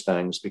and those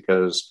things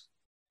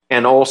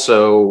and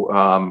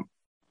also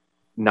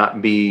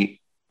not be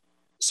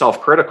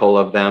self-critical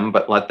of them,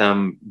 but let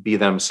them be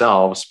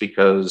themselves,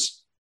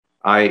 because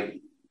I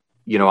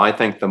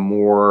think the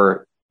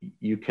more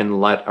you can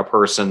let a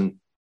person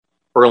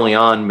early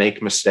on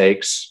make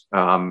mistakes,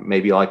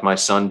 maybe like my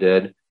son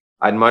did,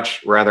 I'd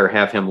much rather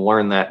have him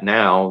learn that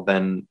now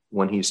than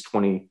when he's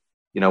 20,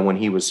 when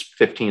he was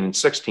 15 and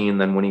 16,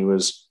 than when he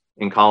was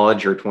in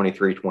college or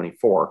 23,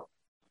 24.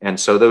 And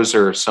so those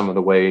are some of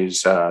the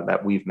ways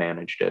that we've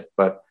managed it.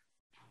 But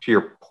to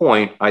your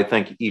point, I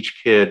think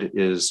each kid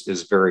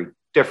is very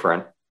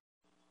different.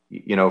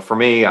 For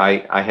me,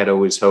 I had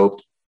always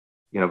hoped,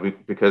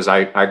 because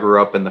I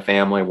grew up in the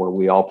family where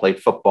we all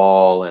played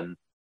football and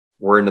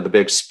were into the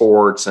big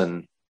sports,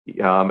 and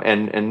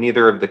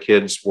neither of the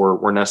kids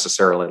were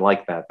necessarily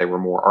like that. They were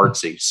more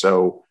artsy.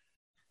 So,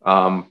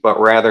 but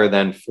rather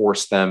than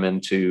force them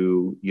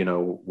into,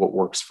 what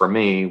works for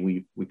me,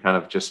 we kind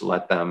of just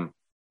let them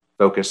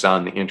focus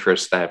on the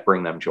interests that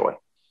bring them joy.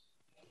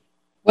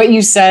 What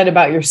you said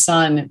about your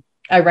son,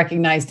 I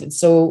recognized it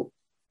so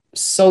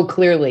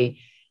clearly.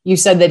 You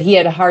said that he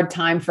had a hard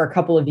time for a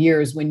couple of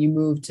years when you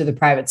moved to the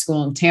private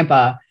school in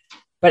Tampa,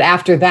 but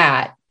after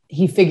that,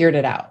 he figured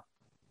it out.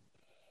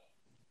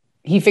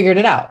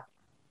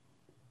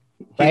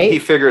 Right? He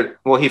figured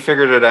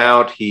it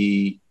out.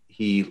 He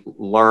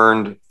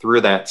learned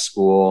through that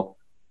school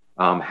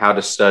how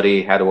to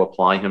study, how to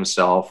apply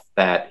himself,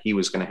 that he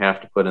was going to have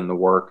to put in the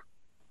work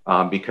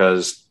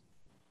because,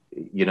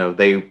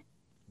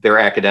 their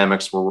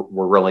academics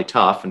were really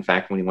tough. In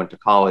fact, when he went to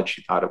college,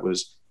 he thought it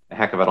was a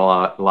heck of a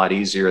lot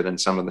easier than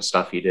some of the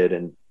stuff he did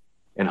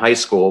in high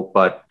school.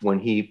 But when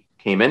he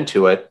came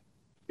into it,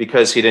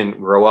 because he didn't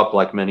grow up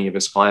like many of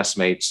his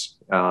classmates,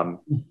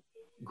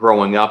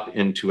 growing up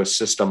into a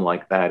system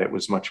like that, it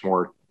was much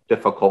more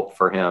difficult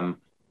for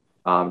him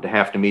to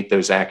have to meet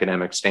those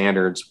academic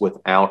standards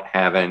without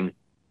having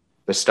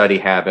the study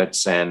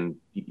habits and,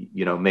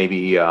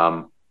 maybe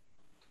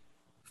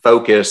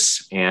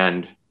focus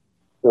and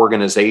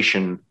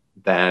organization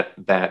that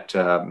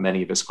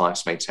many of his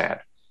classmates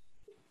had.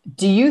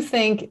 Do you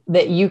think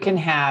that you can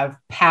have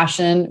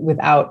passion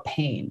without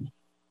pain?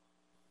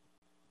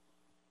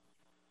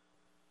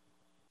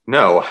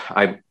 No,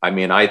 I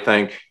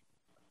think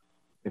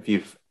if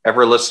you've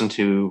ever listened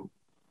to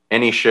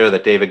any show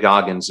that David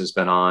Goggins has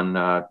been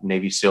on,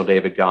 Navy SEAL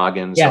David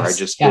Goggins, yes, or I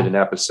just did an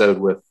episode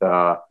with,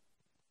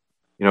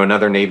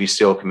 another Navy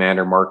SEAL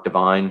commander, Mark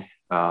Devine.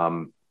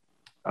 I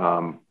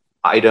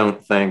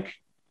don't think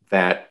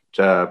that,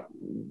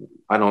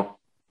 I don't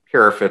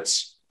care if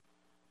it's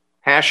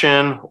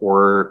passion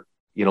or,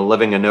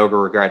 living a no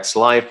regrets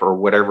life or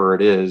whatever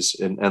it is,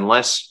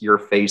 unless you're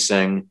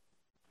facing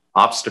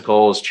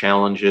obstacles,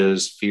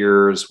 challenges,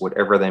 fears,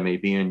 whatever they may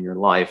be in your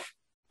life,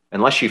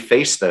 unless you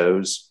face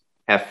those,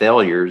 have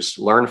failures,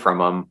 learn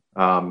from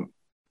them,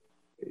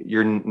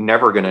 you're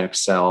never going to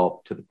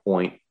excel to the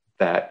point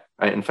that,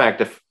 in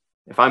fact, if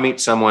I meet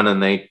someone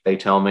and they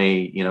tell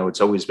me,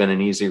 it's always been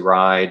an easy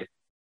ride,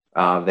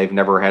 they've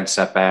never had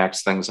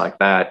setbacks, things like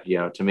that,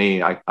 to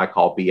me, I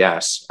call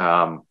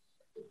BS,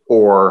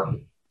 or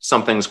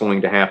something's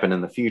going to happen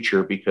in the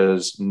future,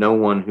 because no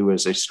one who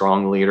is a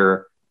strong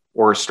leader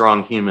or a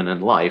strong human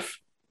in life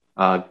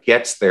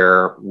gets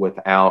there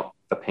without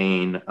the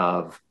pain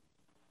of,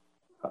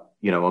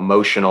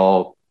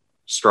 emotional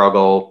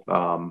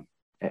struggle,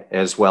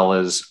 as well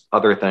as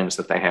other things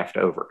that they have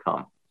to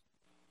overcome.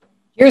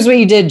 Here's what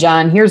you did,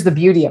 John. Here's the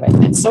beauty of it.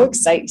 It's so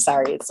exciting.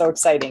 Sorry. It's so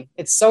exciting.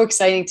 It's so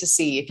exciting to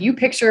see. If you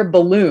picture a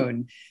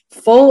balloon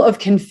full of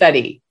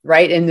confetti,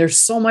 right? And there's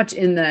so much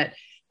in that,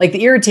 like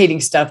the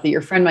irritating stuff that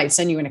your friend might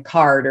send you in a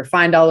card or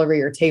find all over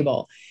your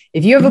table.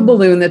 If you have a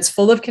balloon that's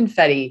full of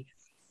confetti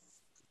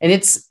and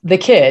it's the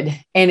kid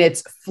and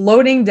it's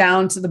floating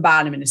down to the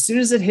bottom, and as soon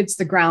as it hits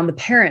the ground, the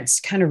parents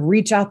kind of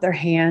reach out their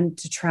hand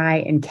to try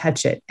and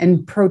catch it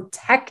and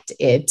protect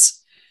it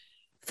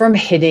from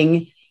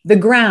hitting the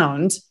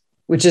ground,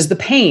 which is the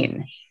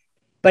pain.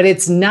 But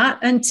it's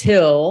not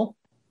until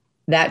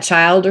that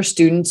child or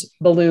student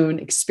balloon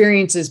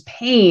experiences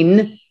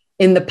pain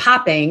in the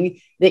popping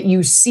that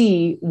you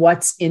see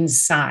what's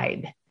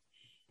inside.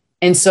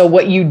 And so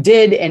what you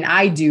did, and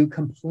I do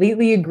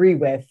completely agree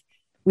with,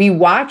 we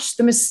watch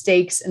the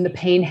mistakes and the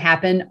pain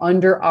happen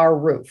under our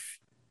roof.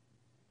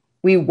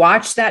 We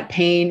watch that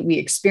pain, we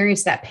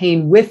experience that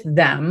pain with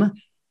them.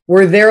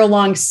 We're there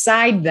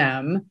alongside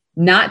them,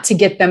 not to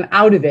get them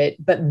out of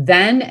it, but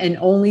then and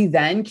only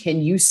then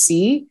can you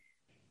see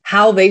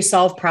how they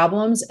solve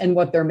problems and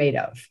what they're made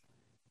of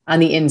on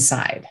the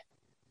inside.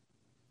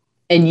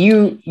 And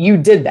you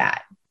did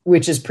that,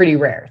 which is pretty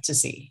rare to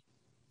see.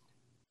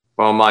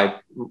 Well,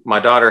 my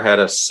daughter had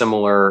a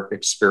similar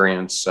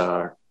experience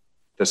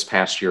this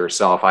past year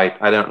herself. I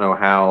don't know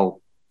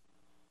how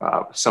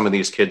some of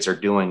these kids are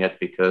doing it,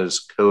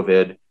 because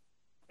COVID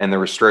and the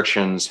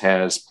restrictions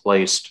has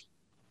placed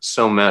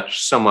so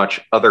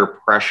much other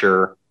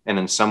pressure and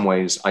in some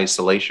ways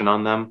isolation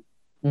on them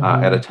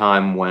at a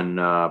time when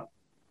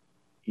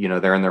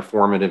they're in their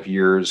formative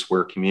years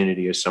where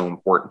community is so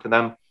important to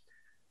them.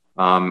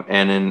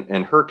 And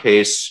in her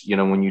case,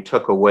 when you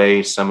took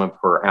away some of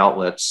her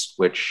outlets,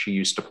 which she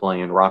used to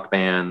play in rock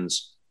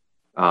bands,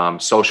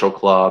 social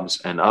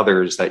clubs, and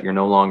others that you're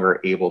no longer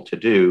able to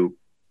do,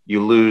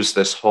 you lose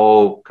this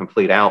whole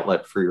complete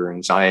outlet for your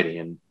anxiety.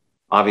 And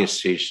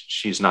obviously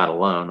she's not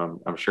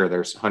alone. I'm sure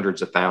there's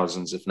hundreds of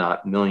thousands, if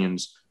not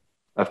millions,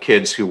 of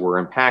kids who were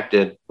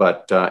impacted.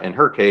 But in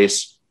her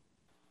case,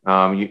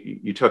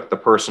 you took the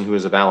person who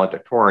is a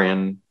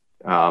valedictorian,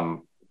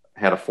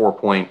 had a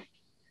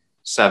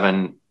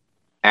 4.7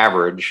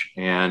 average,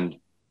 and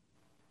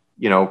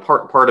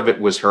part of it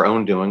was her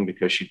own doing,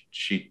 because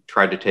she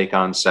tried to take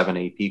on 7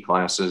 AP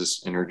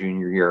classes in her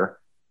junior year.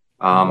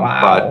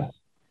 Wow.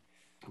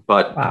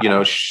 But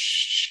Wow.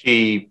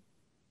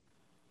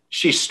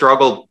 She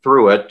struggled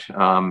through it,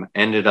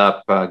 ended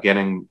up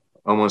getting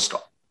almost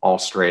all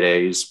straight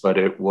A's, but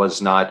it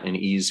was not an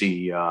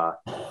easy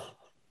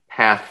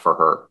path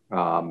for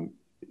her.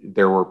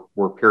 There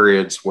were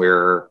periods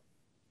where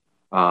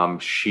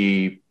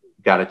she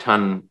got a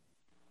ton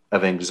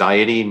of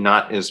anxiety,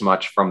 not as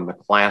much from the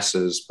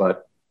classes,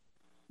 but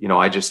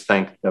I just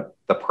think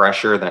the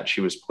pressure that she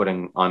was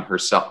putting on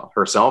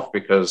herself,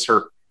 because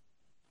her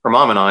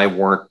mom and I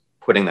weren't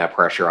putting that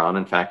pressure on.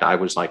 In fact, I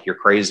was like, "You're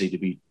crazy to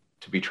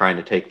be trying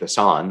to take this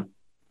on.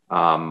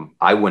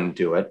 I wouldn't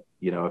do it.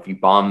 If you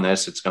bomb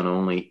this, it's going to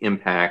only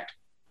impact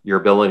your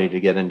ability to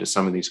get into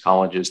some of these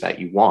colleges that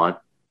you want."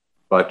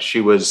 But she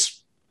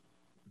was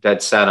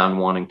dead set on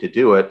wanting to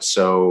do it.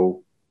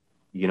 So,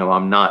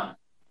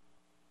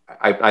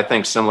 I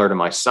think similar to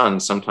my son,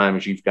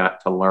 sometimes you've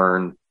got to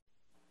learn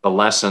the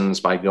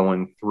lessons by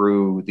going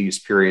through these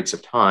periods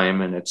of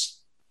time. And it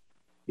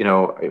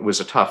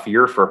was a tough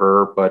year for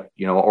her, but,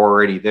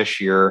 already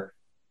this year,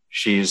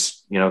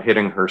 she's,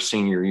 hitting her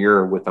senior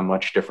year with a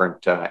much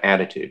different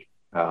attitude.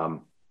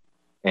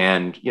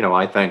 And,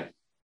 I think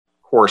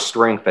core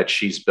strength that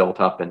she's built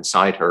up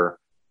inside her,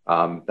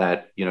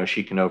 that,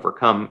 she can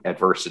overcome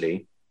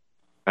adversity.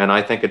 And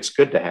I think it's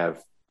good to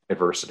have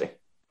adversity.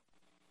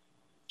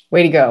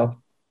 Way to go.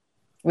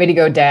 Way to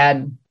go,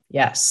 Dad.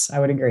 Yes, I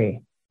would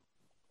agree.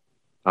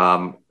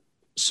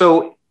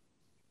 So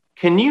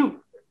can you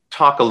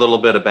talk a little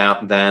bit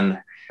about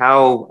then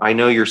how, I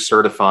know you're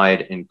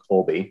certified in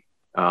Kolbe.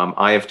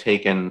 I have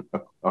taken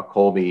a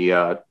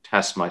Kolbe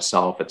test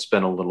myself. It's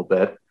been a little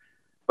bit,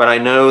 but I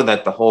know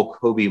that the whole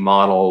Kolbe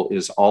model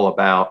is all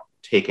about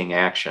taking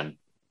action.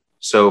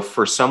 So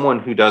for someone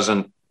who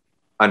doesn't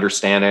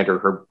understand it,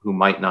 or who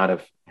might not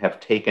have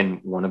taken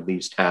one of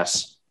these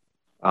tests,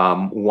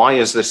 why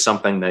is this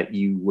something that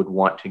you would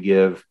want to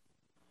give,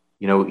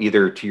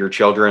 either to your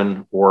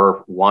children,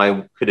 or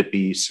why could it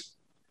be,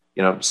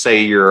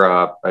 say you're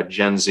a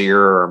Gen Zer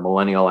or a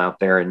millennial out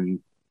there and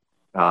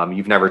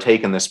you've never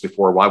taken this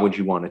before. Why would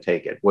you want to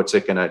take it? What's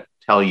it going to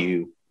tell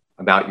you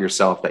about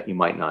yourself that you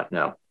might not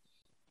know?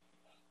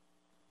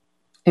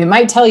 It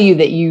might tell you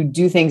that you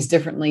do things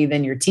differently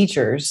than your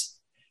teachers,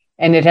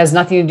 and it has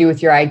nothing to do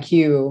with your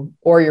IQ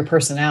or your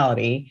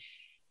personality.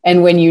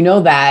 And when you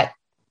know that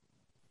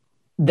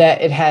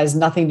it has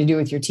nothing to do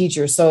with your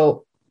teacher.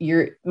 So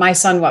my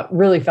son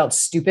really felt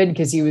stupid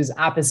because he was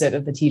opposite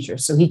of the teacher.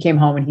 So he came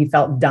home and he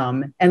felt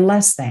dumb and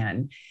less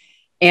than.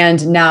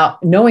 And now,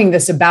 knowing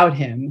this about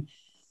him,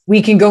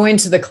 we can go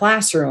into the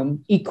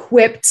classroom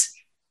equipped.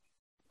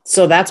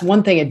 So that's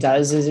one thing it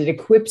does, is it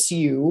equips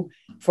you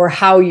for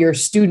how your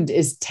student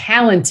is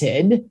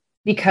talented,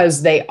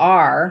 because they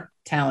are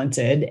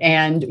talented.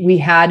 And we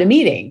had a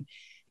meeting,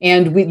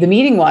 and the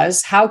meeting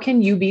was, how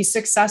can you be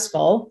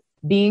successful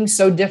being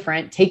so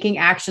different, taking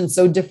action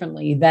so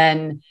differently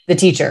than the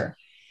teacher?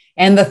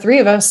 And the three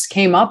of us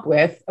came up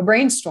with a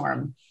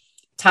brainstorm.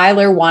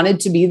 Tyler wanted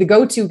to be the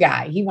go-to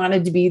guy. He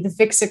wanted to be the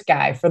fix-it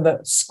guy for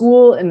the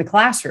school and the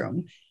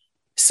classroom.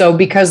 So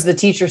because the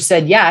teacher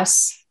said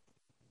yes,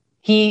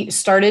 he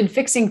started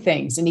fixing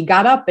things, and he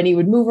got up and he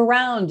would move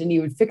around and he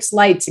would fix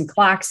lights and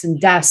clocks and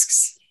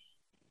desks.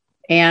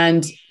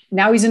 And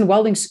now he's in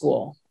welding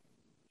school.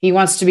 He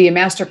wants to be a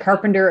master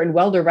carpenter and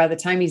welder by the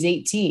time he's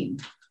 18.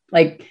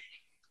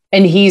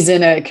 And he's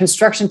in a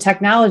construction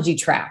technology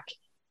track.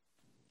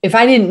 If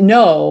I didn't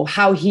know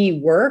how he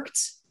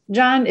worked,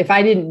 John, if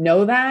I didn't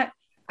know that,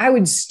 I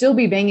would still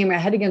be banging my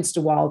head against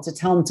a wall to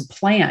tell him to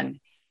plan.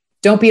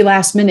 Don't be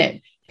last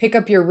minute. Pick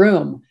up your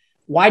room.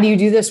 Why do you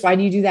do this? Why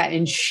do you do that?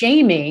 And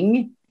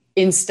shaming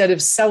instead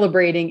of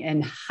celebrating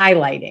and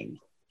highlighting.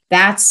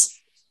 That's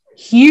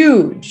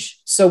huge.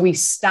 So we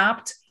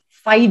stopped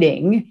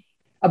fighting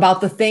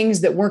about the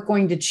things that weren't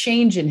going to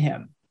change in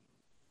him,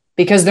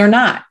 because they're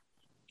not.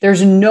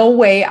 There's no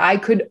way I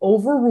could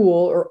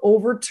overrule or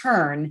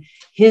overturn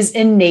his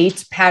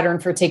innate pattern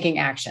for taking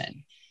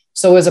action.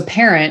 So as a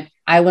parent,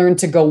 I learned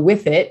to go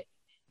with it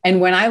And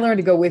when I learn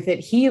to go with it,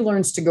 he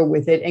learns to go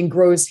with it and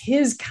grows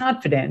his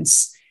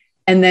confidence,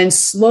 and then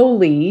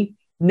slowly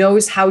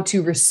knows how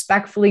to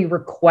respectfully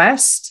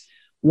request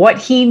what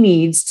he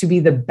needs to be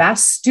the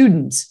best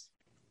student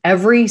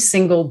every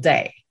single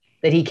day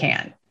that he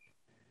can.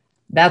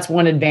 That's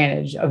one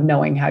advantage of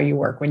knowing how you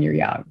work when you're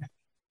young.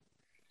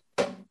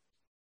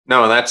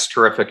 No, that's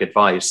terrific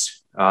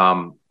advice.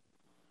 And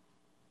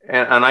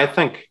I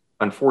think,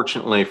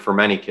 unfortunately, for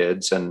many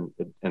kids, and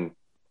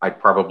I'd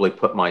probably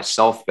put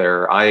myself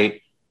there, I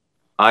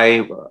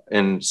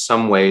in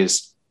some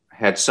ways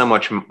had so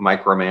much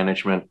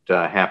micromanagement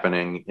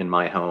happening in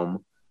my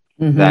home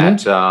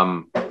that,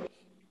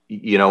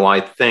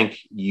 I think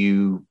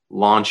you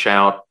launch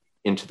out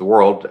into the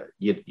world.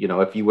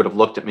 If you would have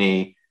looked at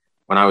me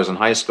when I was in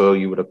high school,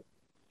 you would have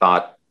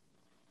thought,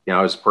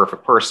 I was a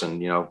perfect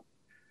person.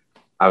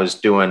 I was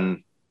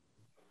doing,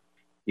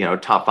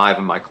 top 5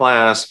 in my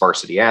class,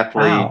 varsity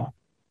athlete.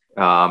 Wow.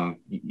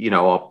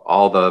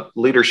 All the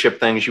leadership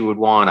things you would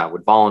want. I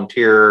would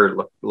volunteer,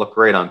 look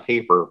great on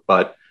paper.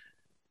 But,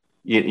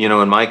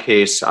 in my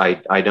case,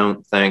 I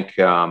don't think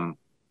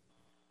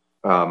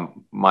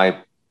my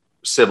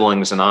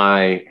siblings and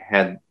I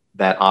had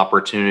that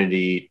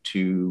opportunity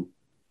to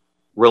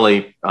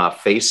really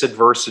face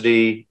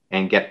adversity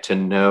and get to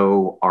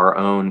know our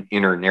own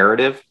inner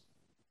narrative.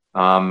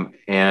 For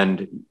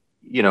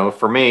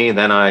me,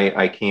 then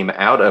I came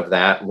out of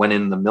that, went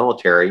in the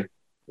military,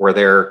 where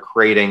they're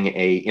creating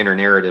a inner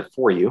narrative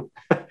for you,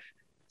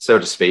 so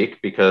to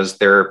speak, because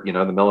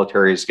the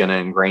military is going to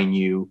ingrain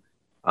you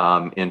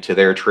into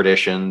their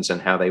traditions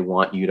and how they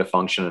want you to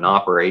function and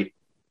operate.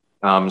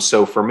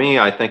 So for me,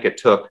 I think it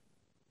took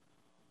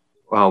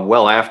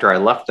well after I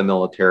left the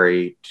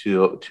military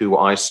to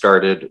I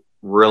started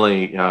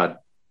really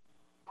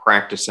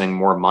practicing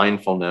more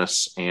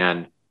mindfulness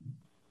and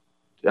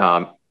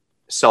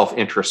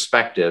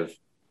self-introspective.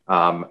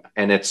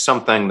 And it's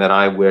something that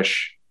I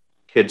wish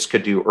kids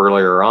could do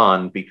earlier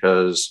on,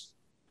 because,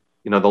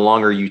 the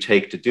longer you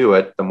take to do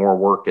it, the more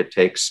work it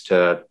takes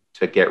to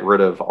get rid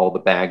of all the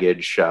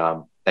baggage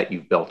that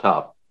you've built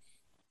up.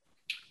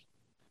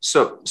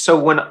 So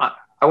when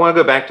I want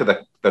to go back to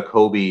the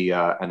Kobe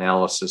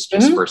analysis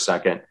just for a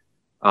second.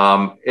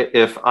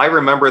 If I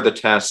remember the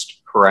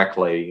test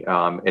correctly,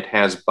 it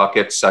has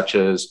buckets such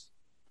as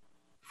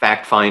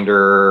fact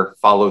finder,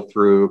 follow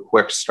through,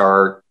 quick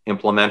start,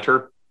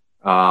 implementer.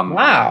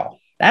 Wow,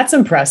 that's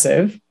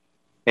impressive.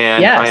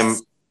 And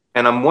yes.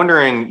 I'm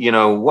wondering,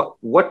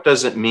 what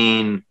does it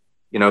mean?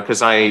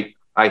 Because I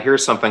hear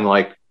something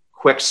like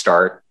quick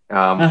start.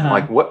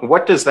 Like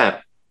what does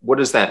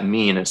that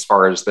mean as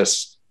far as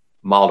this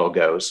model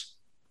goes?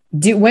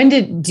 Do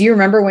you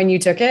remember when you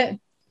took it?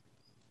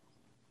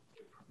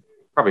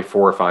 Probably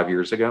 4 or 5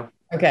 years ago.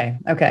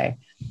 Okay.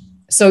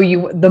 So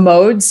the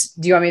modes,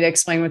 do you want me to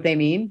explain what they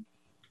mean?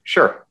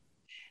 Sure.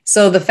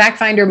 So the fact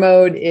finder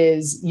mode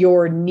is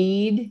your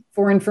need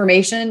for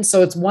information.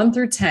 So it's 1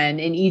 through 10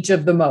 in each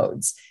of the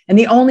modes. And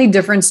the only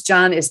difference,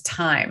 John, is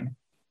time.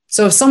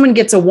 So if someone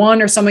gets a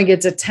 1 or someone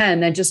gets a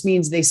 10, that just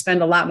means they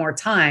spend a lot more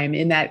time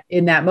in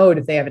that mode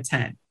if they have a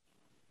 10.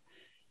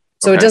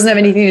 So It doesn't have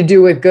anything to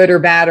do with good or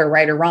bad or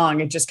right or wrong.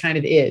 It just kind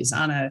of is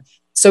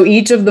so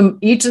each of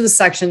the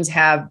sections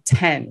have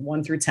 10,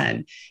 1 through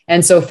 10.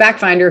 And so fact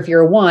finder, if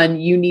you're a 1,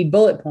 you need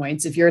bullet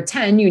points. If you're a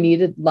 10, you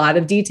need a lot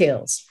of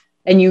details,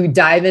 and you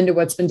dive into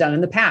what's been done in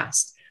the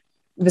past.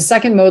 The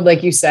second mode,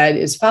 like you said,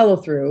 is follow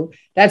through.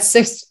 That's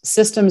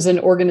systems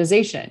and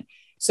organization.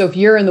 So if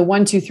you're in the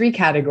 1, 2, 3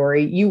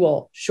 category, you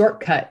will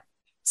shortcut,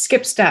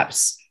 skip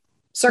steps,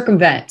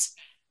 circumvent,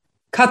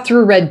 cut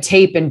through red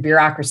tape and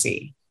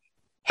bureaucracy.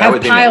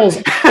 Have piles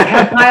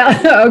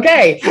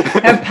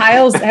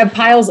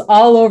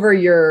all over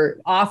your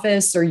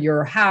office or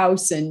your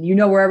house, and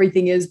where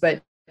everything is,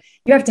 but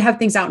you have to have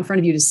things out in front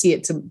of you to see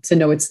it, to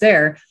know it's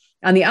there.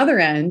 On the other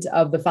end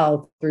of the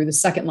follow through, the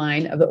second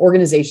line of the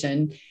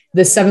organization,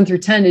 the 7 through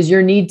 10 is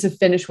your need to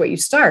finish what you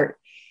start.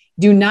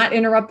 Do not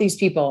interrupt these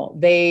people.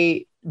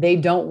 They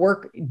don't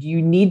work.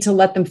 You need to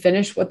let them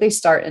finish what they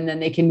start, and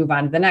then they can move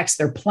on to the next.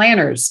 They're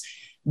planners.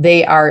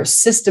 They are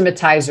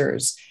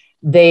systematizers.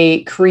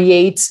 They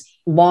create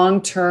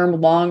long-term,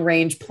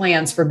 long-range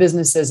plans for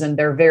businesses, and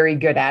they're very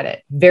good at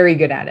it. Very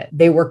good at it.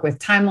 They work with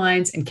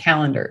timelines and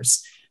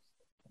calendars.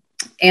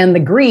 And the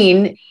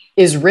green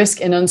is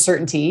risk and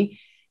uncertainty.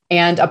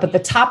 And up at the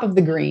top of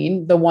the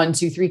green, the 1,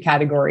 2, 3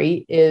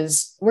 category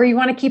is where you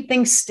want to keep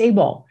things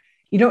stable.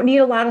 You don't need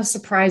a lot of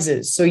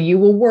surprises. So you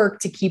will work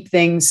to keep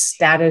things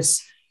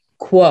status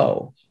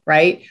quo,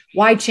 right?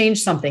 Why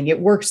change something?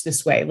 It works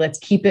this way. Let's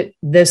keep it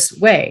this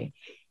way.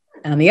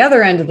 And on the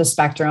other end of the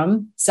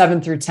spectrum,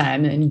 7 through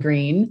 10 in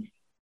green,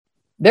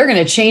 they're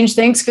going to change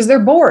things because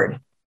they're bored.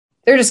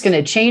 They're just going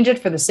to change it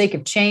for the sake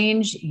of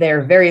change.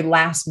 They're very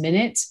last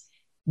minute.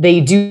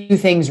 They do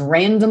things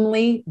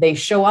randomly. They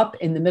show up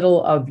in the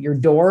middle of your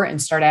door and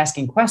start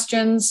asking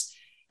questions.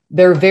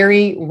 They're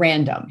very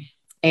random,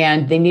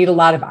 and they need a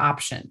lot of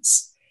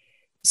options.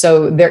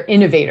 So they're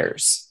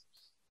innovators.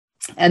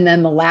 And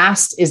then the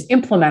last is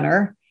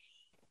implementer.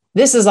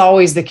 This is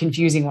always the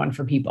confusing one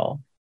for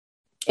people.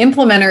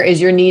 Implementer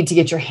is your need to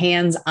get your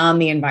hands on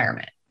the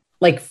environment,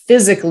 like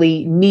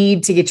physically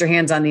need to get your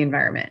hands on the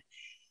environment.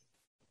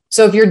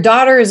 So if your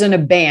daughter is in a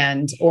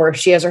band, or if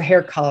she has her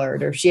hair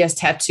colored, or if she has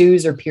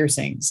tattoos or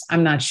piercings,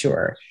 I'm not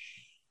sure.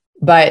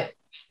 But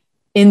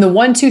in the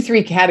 1, 2,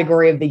 3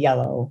 category of the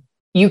yellow,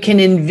 you can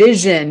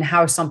envision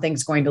how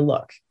something's going to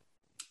look.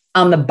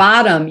 On the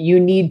bottom, you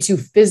need to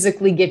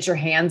physically get your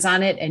hands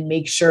on it and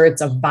make sure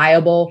it's a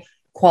viable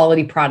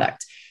quality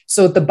product.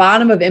 So at the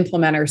bottom of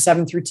Implementer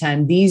 7 through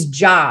 10, these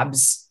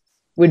jobs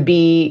would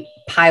be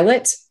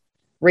pilot,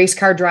 race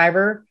car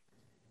driver,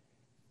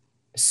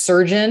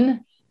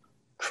 surgeon,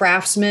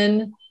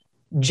 craftsman,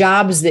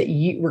 jobs that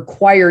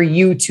require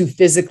you to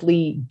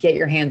physically get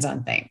your hands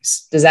on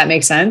things. Does that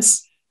make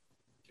sense?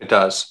 It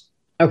does.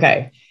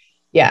 Okay.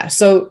 Yeah.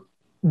 So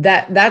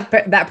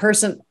that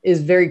person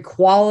is very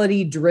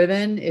quality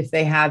driven. If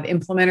they have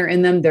Implementer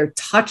in them, they're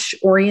touch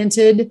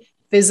oriented.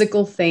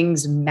 Physical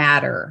things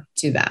matter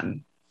to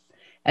them.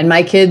 And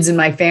my kids and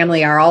my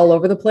family are all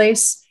over the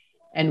place.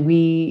 And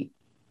we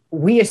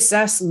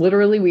assess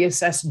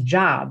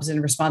jobs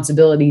and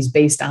responsibilities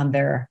based on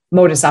their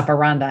modus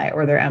operandi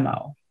or their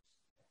MO.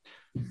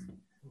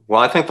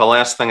 Well, I think the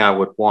last thing I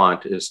would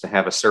want is to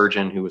have a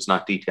surgeon who is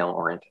not detail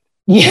oriented.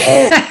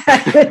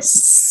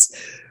 Yes.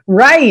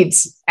 Right.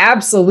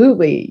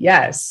 Absolutely.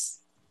 Yes.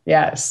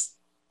 Yes.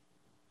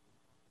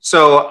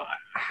 So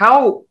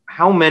how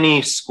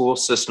many school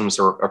systems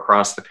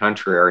across the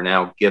country are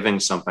now giving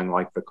something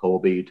like the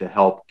Kolbe to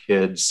help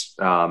kids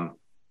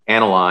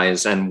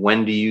analyze? And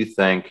when do you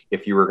think,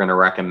 if you were going to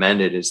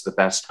recommend it, is the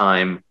best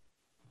time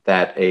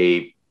that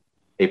a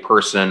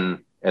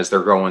person, as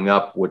they're growing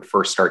up, would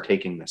first start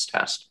taking this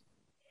test?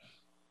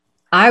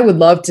 I would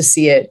love to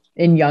see it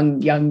in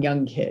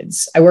young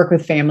kids. I work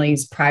with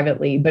families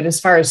privately, but as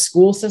far as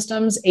school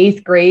systems,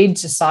 8th grade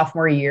to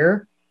sophomore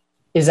year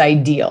is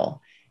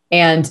ideal.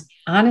 And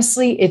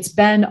honestly, it's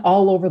been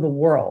all over the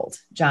world,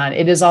 John.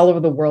 It is all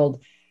over the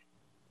world.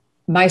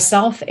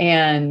 Myself,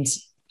 and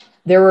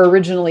there were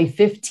originally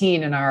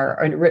 15 in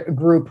our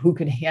group who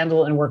could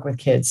handle and work with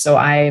kids. So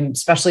I am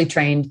specially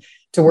trained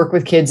to work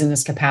with kids in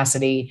this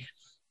capacity.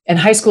 And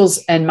high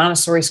schools and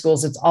Montessori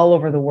schools, it's all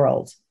over the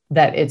world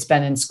that it's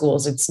been in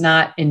schools. It's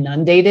not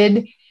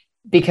inundated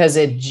because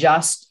it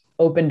just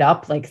opened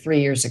up like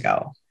 3 years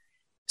ago.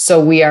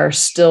 So we are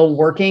still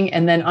working.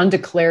 And then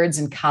undeclareds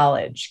in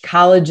college.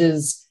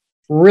 Colleges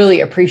really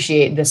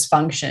appreciate this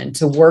function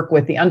to work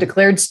with the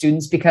undeclared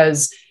students,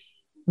 because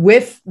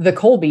with the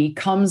Kolbe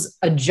comes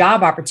a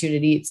job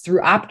opportunity. It's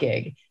through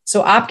OpGig.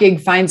 So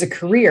OpGig finds a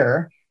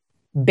career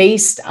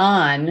based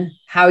on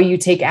how you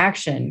take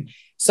action.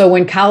 So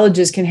when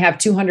colleges can have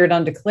 200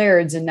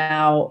 undeclareds, and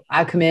now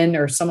I come in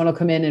or someone will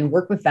come in and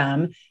work with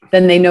them,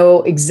 then they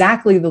know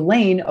exactly the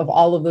lane of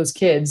all of those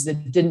kids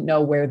that didn't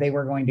know where they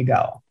were going to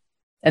go.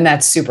 And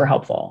that's super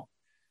helpful.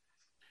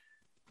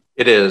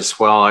 It is.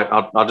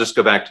 Well, I'll just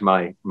go back to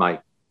my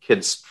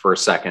kids for a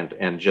second,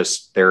 and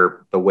just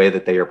the way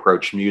that they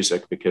approach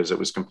music, because it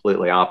was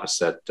completely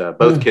opposite.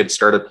 Both kids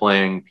started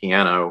playing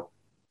piano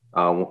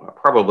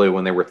probably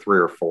when they were 3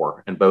 or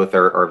 4, and both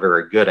are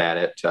very good at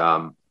it.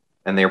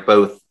 And they're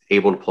both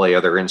able to play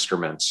other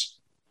instruments.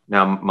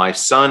 Now, my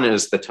son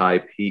is the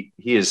type, he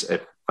is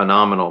a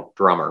phenomenal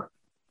drummer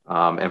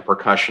and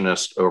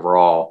percussionist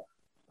overall.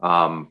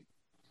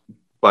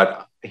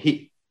 But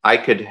I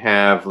could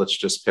have, let's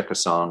just pick a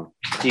song.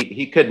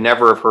 He could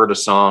never have heard a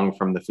song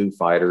from the Foo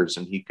Fighters,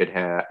 and he could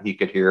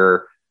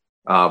hear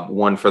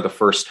one for the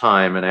first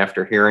time. And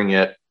after hearing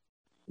it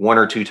 1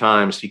 or 2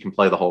 times, he can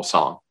play the whole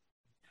song.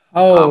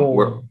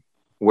 Oh,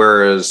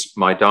 whereas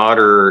my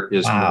daughter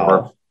is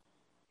wow.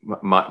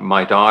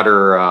 My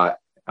daughter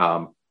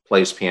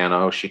plays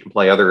piano. She can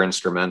play other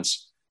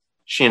instruments.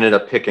 She ended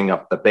up picking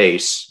up the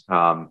bass.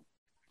 And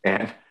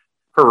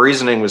her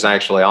reasoning was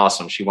actually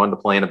awesome. She wanted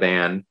to play in a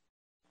band.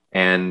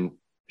 And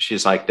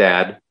she's like,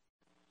 Dad,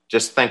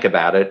 just think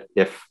about it.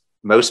 If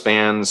most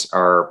bands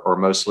are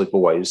mostly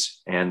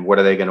boys, and what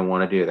are they going to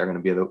want to do? They're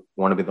going to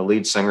want to be the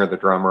lead singer, the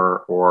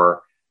drummer,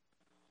 or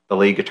the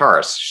lead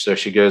guitarist. So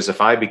she goes,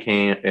 if I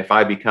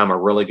become a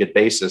really good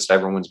bassist,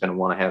 everyone's going to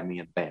want to have me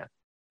in the band.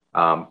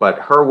 But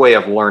her way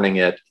of learning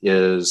it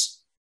is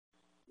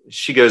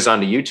she goes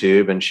onto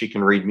YouTube and she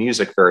can read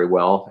music very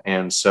well.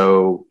 And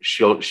so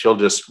she'll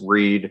just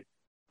read,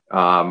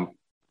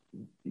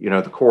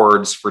 the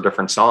chords for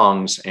different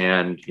songs.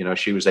 And,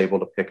 she was able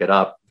to pick it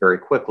up very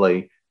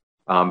quickly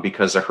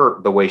because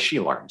of the way she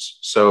learns.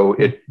 So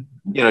it,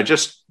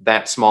 just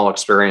that small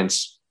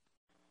experience.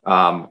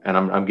 And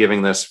I'm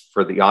giving this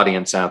for the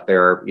audience out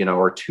there,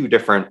 are 2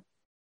 different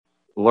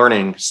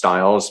learning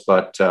styles,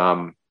 but,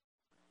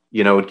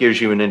 it gives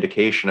you an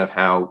indication of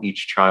how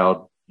each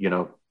child,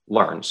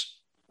 learns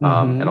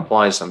and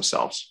applies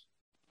themselves,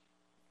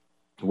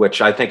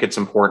 which I think it's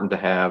important to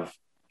have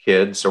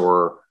kids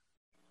or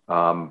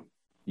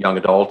young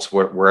adults,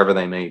 wherever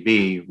they may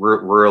be,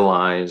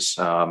 realize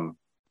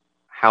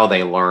how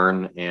they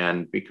learn.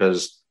 And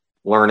because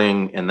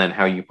learning and then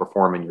how you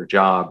perform in your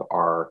job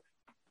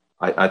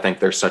I think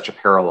there's such a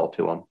parallel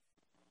to them.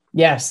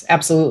 Yes,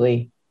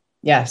 absolutely.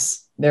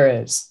 Yes,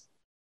 there is.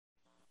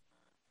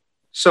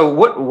 So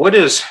what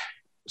is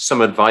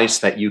some advice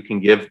that you can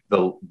give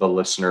the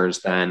listeners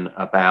then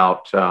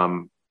about,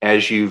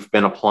 as you've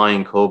been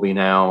applying Kolbe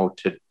now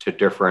to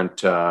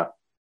different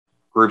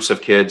groups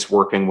of kids,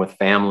 working with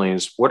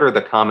families, what are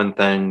the common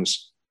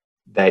things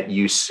that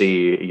you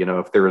see?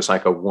 If there is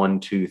like a 1,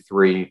 2,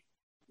 3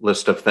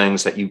 list of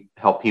things that you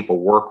help people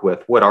work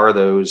with, what are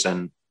those?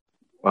 And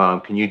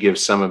can you give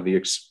some of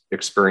the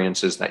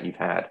experiences that you've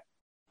had?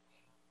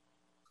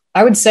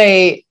 I would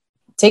say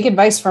take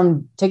advice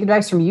from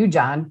you,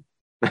 John.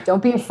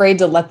 Don't be afraid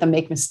to let them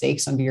make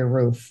mistakes under your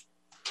roof.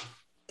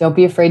 Don't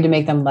be afraid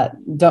to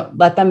don't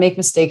let them make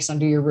mistakes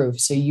under your roof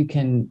so you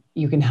can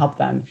help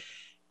them.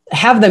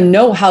 Have them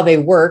know how they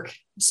work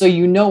so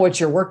you know what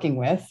you're working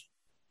with.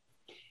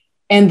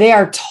 And they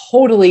are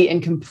totally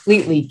and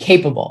completely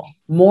capable,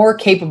 more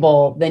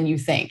capable than you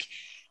think.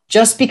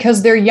 Just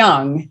because they're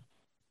young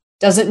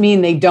doesn't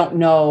mean they don't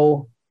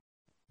know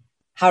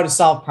how to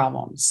solve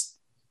problems.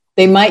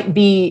 They might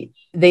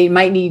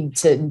need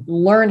to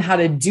learn how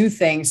to do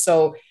things.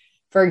 So,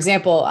 for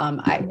example,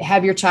 I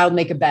have your child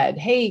make a bed.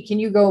 Hey, can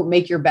you go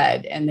make your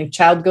bed? And the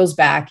child goes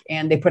back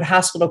and they put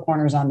hospital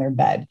corners on their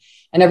bed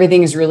and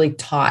everything is really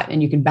taut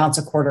and you can bounce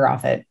a quarter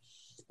off it.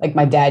 Like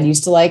my dad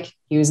used to like,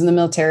 he was in the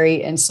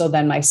military. And so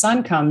then my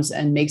son comes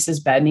and makes his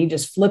bed and he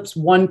just flips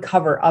one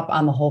cover up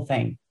on the whole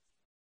thing.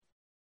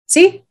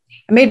 See,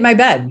 I made my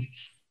bed.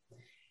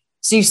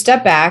 So you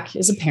step back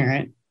as a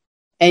parent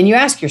and you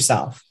ask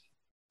yourself,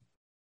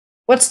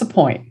 what's the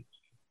point?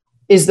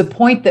 Is the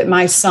point that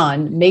my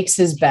son makes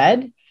his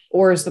bed,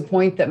 or is the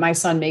point that my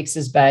son makes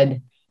his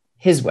bed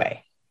his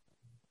way?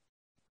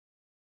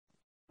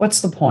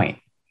 What's the point?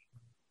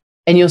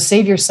 And you'll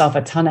save yourself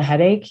a ton of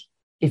headache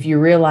if you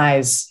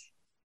realize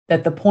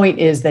that the point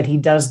is that he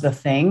does the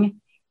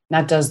thing,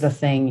 not does the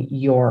thing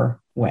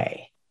your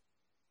way.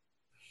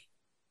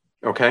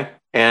 Okay.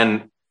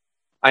 And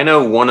I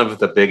know one of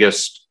the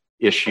biggest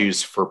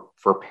issues for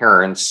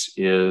parents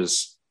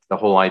is the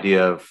whole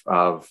idea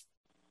of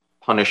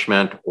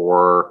punishment,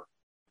 or,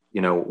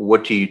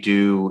 what do you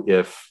do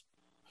if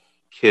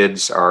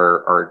kids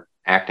are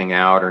acting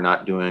out or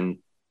not doing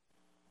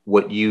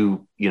what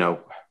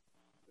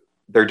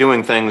they're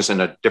doing things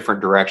in a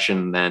different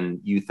direction than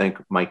you think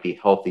might be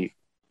healthy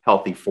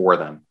for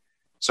them.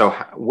 So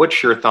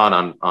what's your thought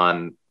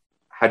on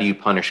how do you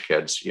punish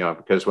kids?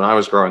 Because when I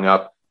was growing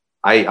up,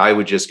 I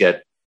would just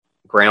get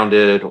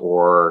grounded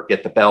or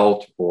get the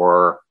belt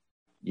or,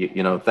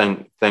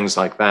 things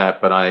like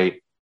that. But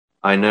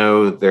I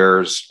know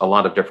there's a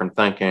lot of different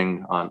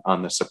thinking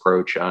on this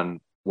approach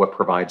on what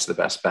provides the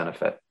best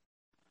benefit.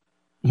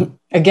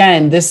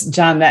 Again,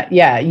 John,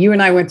 you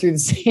and I went through the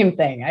same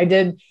thing.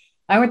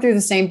 I went through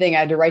the same thing. I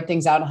had to write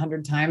things out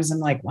 100 times. I'm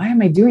like, why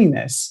am I doing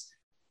this?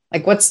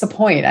 Like, what's the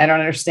point? I don't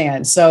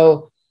understand.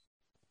 So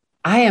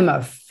I am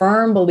a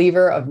firm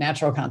believer of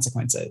natural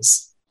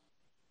consequences.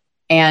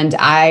 And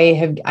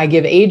I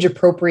give age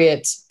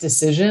appropriate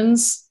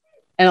decisions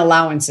and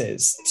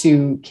allowances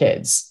to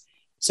kids.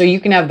 So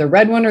you can have the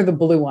red one or the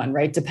blue one,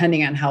 right?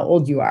 Depending on how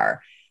old you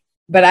are.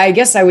 But I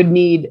guess I would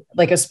need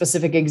like a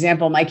specific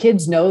example. My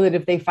kids know that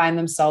if they find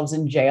themselves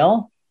in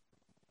jail,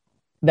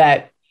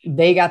 that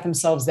they got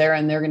themselves there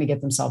and they're going to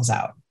get themselves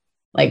out.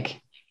 Like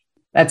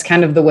that's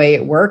kind of the way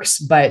it works.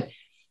 But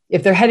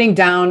if they're heading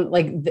down,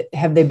 like,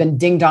 have they been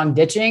ding dong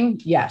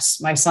ditching? Yes.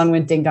 My son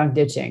went ding dong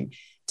ditching.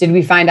 Did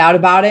we find out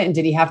about it? And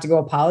did he have to go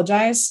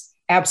apologize?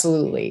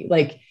 Absolutely.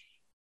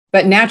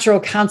 But natural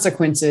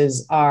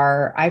consequences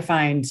are, I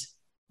find,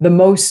 the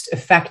most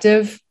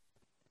effective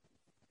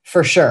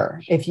for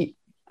sure.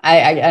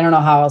 I don't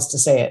know how else to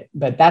say it,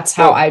 but that's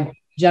how I've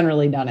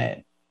generally done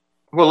it.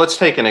 Well, let's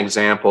take an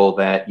example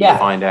that you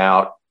find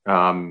out,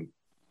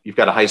 you've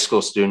got a high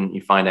school student,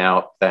 you find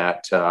out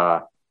that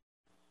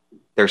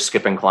they're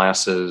skipping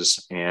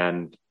classes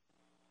and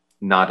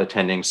not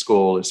attending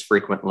school as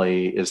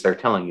frequently as they're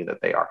telling you that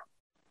they are.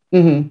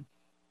 Mm-hmm.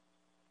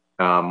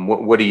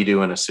 What do you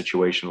do in a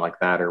situation like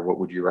that? Or what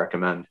would you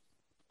recommend?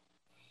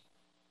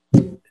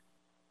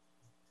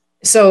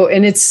 So,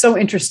 and it's so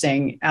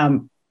interesting.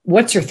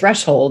 What's your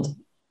threshold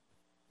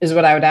is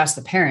what I would ask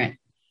the parent.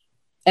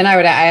 And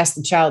I ask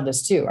the child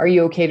this too. Are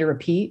you okay to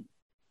repeat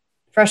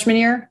freshman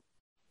year?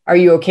 Are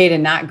you okay to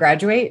not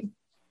graduate?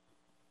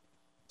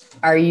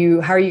 How are you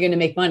going to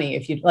make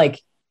money?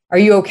 Are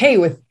you okay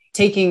with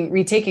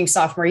retaking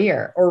sophomore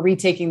year or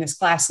retaking this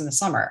class in the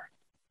summer?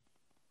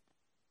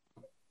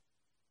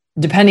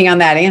 Depending on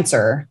that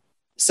answer.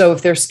 So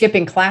if they're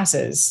skipping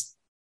classes,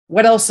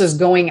 what else is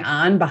going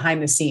on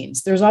behind the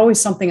scenes? There's always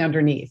something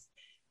underneath,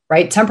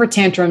 right? Temper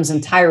tantrums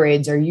and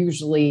tirades are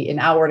usually an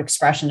outward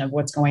expression of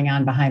what's going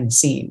on behind the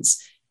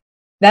scenes.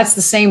 That's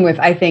the same with,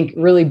 I think,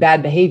 really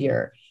bad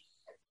behavior.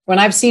 When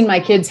I've seen my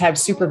kids have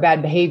super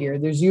bad behavior,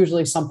 there's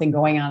usually something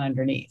going on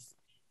underneath.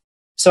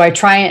 So I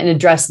try and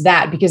address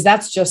that because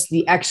that's just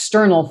the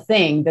external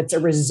thing that's a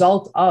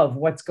result of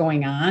what's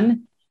going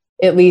on,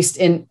 at least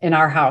in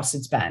our house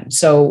it's been.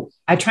 So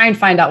I try and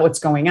find out what's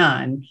going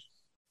on.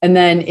 And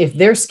then if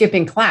they're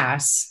skipping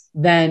class,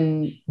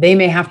 then they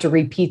may have to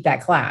repeat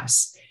that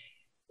class.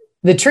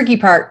 The tricky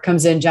part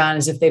comes in, John,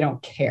 is if they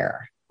don't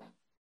care.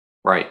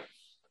 Right.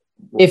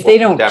 If they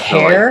don't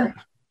care,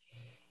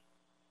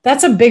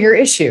 that's a bigger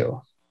issue.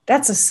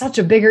 That's such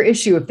a bigger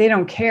issue. If they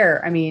don't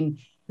care, I mean,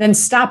 then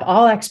stop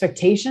all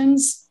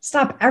expectations,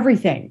 stop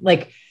everything.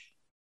 Like,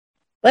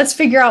 let's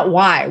figure out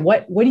why.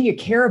 What do you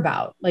care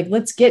about? Like,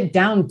 let's get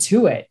down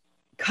to it.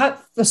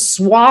 Cut the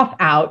swath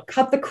out,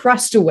 cut the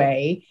crust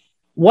away.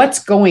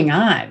 What's going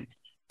on?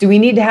 Do we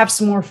need to have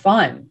some more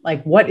fun?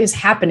 Like, what is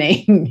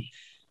happening?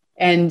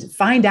 And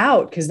find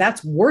out, because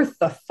that's worth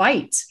the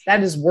fight.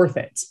 That is worth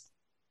it.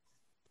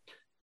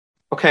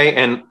 Okay.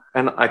 And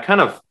I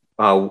kind of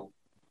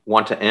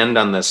want to end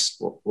on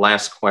this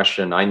last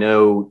question. I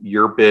know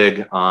you're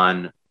big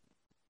on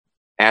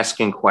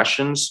asking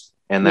questions,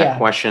 and that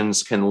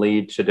questions can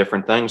lead to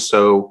different things.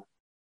 So,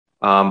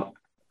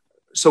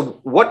 so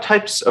what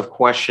types of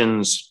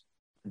questions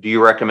do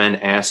you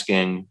recommend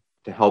asking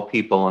to help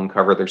people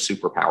uncover their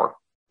superpower?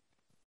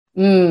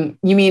 You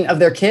mean of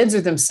their kids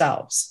or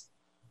themselves?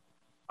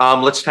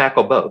 Let's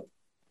tackle both.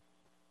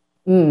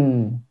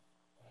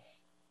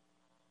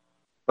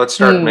 Let's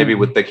start maybe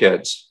with the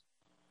kids.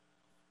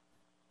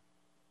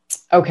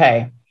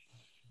 Okay.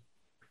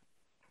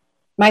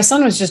 My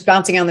son was just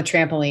bouncing on the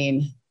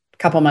trampoline a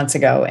couple months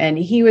ago, and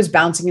he was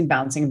bouncing and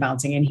bouncing and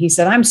bouncing. And he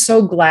said, I'm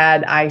so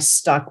glad I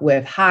stuck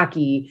with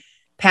hockey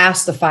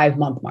past the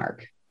 5-month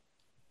mark.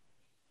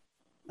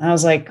 I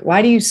was like,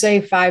 why do you say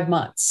 5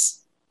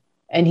 months?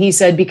 And he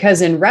said,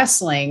 because in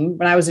wrestling,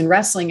 when I was in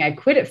wrestling, I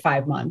quit at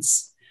 5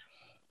 months.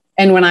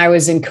 And when I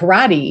was in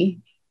karate,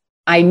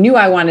 I knew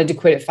I wanted to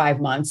quit at 5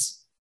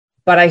 months,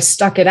 but I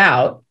stuck it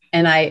out.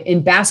 And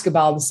in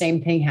basketball, the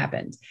same thing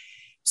happened.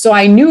 So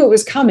I knew it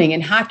was coming in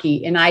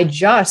hockey. And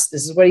this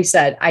is what he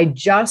said, I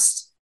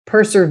just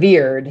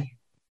persevered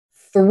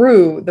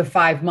through the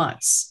 5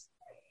 months.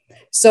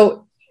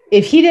 So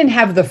if he didn't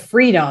have the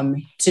freedom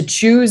to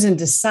choose and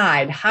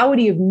decide, how would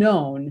he have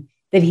known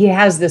that he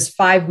has this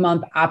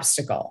 5-month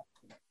obstacle?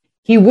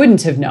 He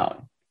wouldn't have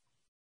known.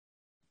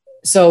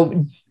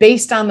 So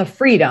based on the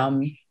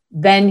freedom,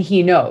 then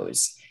he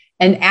knows.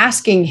 And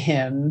asking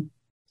him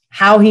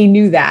how he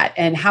knew that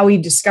and how he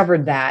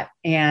discovered that.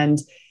 And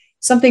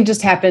something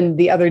just happened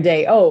the other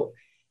day. Oh,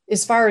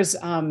 as far as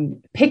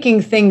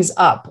picking things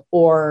up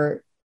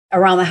or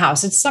around the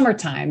house, it's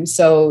summertime.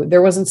 So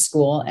there wasn't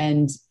school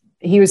and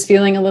he was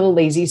feeling a little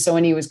lazy. So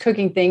when he was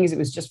cooking things, it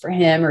was just for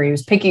him, or he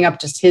was picking up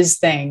just his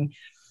thing.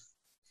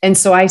 And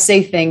so I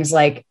say things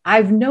like,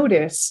 I've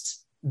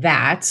noticed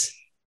that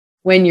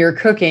when you're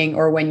cooking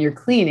or when you're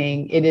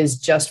cleaning, it is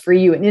just for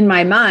you. And in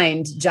my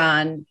mind,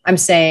 John, I'm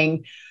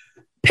saying,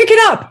 pick it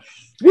up.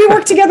 We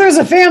work together as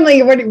a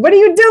family. What are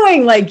you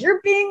doing? Like,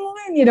 you're being,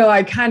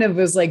 I kind of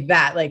was like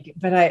that. Like,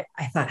 but I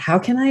thought, how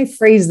can I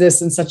phrase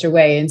this in such a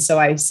way? And so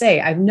I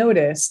say, I've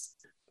noticed.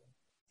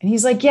 And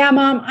he's like, yeah,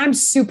 Mom, I'm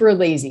super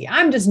lazy.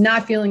 I'm just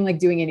not feeling like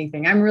doing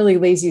anything. I'm really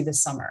lazy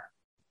this summer.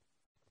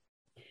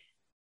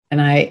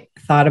 And I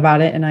thought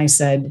about it and I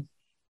said,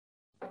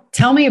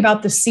 tell me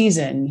about the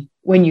season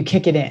when you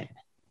kick it in.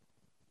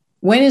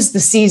 When is the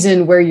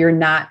season where you're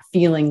not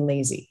feeling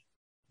lazy?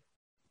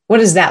 What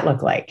does that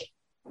look like?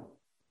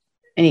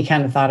 And he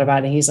kind of thought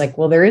about it. He's like,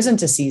 well, there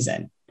isn't a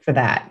season for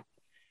that.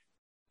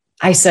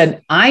 I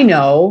said, I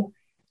know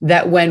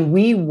that when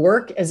we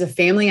work as a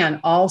family on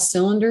all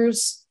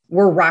cylinders,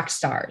 we're rock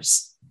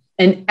stars,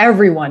 and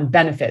everyone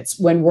benefits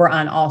when we're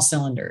on all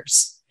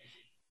cylinders.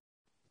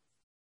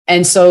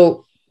 And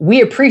so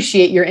we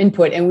appreciate your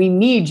input and we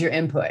need your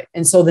input.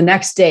 And so the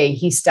next day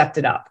he stepped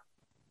it up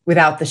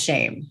without the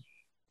shame,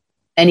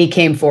 and he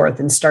came forth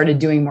and started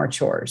doing more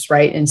chores.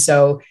 Right. And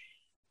so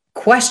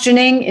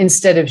questioning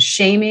instead of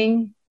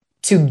shaming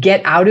to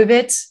get out of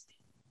it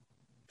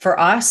for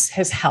us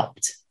has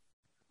helped.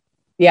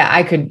 Yeah,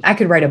 I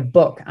could write a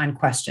book on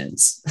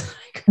questions.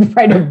 I could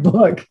write a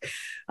book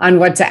on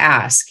what to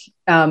ask.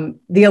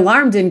 The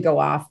alarm didn't go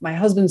off. My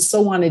husband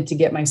so wanted to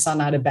get my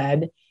son out of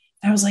bed.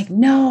 And I was like,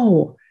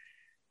 no.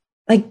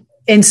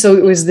 And so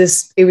it was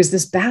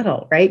this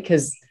battle, right?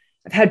 Because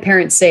I've had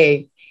parents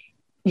say,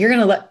 you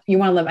want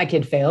to let my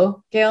kid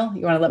fail, Gail?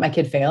 You want to let my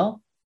kid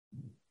fail?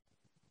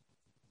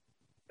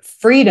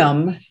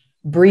 Freedom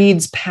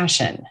breeds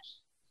passion.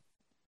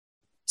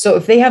 So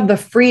if they have the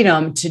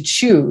freedom to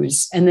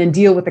choose and then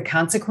deal with the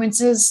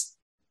consequences,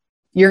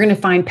 you're going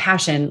to find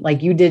passion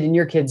like you did in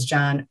your kids,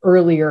 John,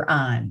 earlier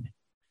on.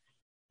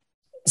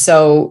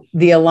 So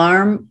the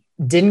alarm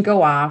didn't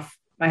go off.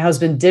 My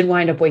husband did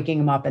wind up waking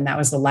him up, and that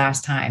was the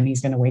last time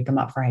he's going to wake him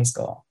up for high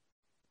school.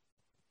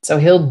 So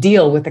he'll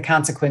deal with the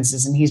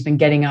consequences, and he's been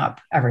getting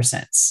up ever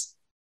since.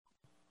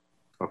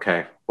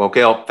 Okay. Well,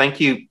 Gail, thank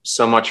you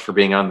so much for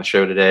being on the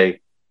show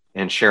today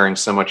and sharing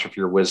so much of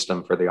your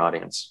wisdom for the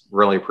audience.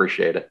 Really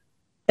appreciate it.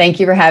 Thank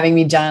you for having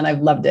me, John.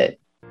 I've loved it.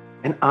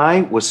 And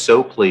I was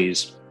so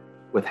pleased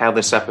with how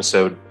this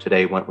episode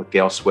today went with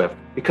Gail Swift,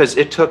 because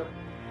it took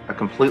a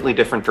completely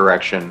different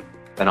direction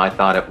than I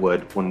thought it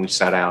would when we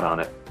set out on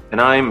it. And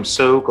I'm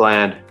so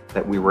glad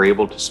that we were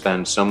able to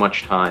spend so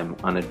much time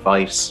on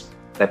advice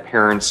that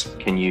parents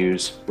can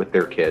use with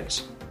their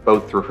kids,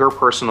 both through her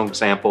personal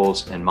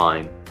examples and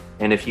mine.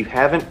 And if you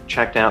haven't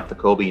checked out the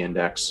Kolbe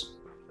Index,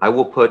 I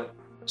will put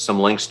some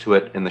links to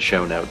it in the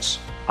show notes.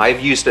 I've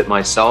used it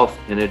myself,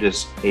 and it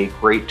is a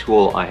great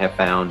tool I have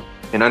found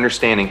in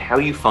understanding how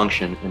you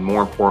function, and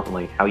more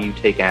importantly, how you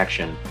take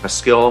action, a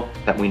skill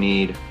that we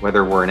need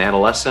whether we're an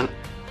adolescent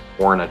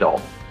or an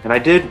adult. And I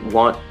did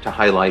want to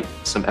highlight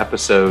some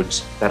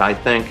episodes that I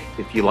think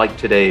if you like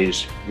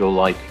today's, you'll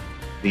like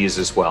these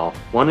as well.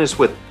 One is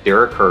with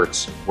Derek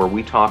Hertz, where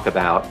we talk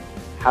about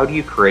how do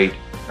you create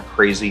a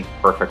crazy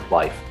perfect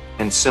life.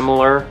 And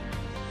similar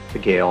to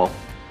Gail,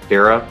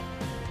 Dara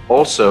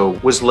also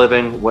was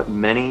living what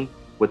many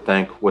would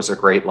think was a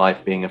great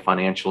life, being a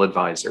financial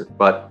advisor.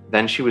 But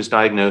then she was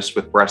diagnosed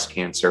with breast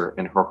cancer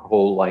and her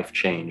whole life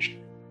changed.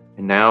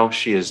 And now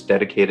she has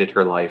dedicated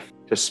her life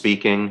to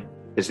speaking,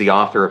 is the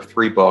author of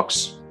 3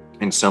 books,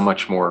 and so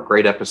much more.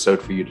 Great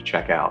episode for you to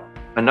check out.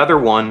 Another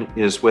one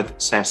is with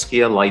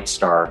Saskia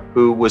Lightstar,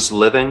 who was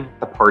living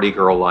the party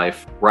girl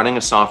life, running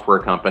a software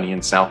company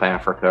in South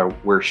Africa,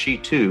 where she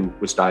too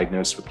was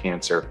diagnosed with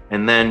cancer,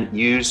 and then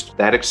used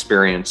that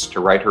experience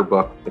to write her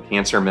book, The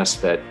Cancer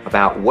Misfit,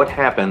 about what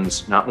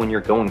happens not when you're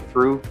going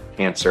through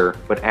cancer,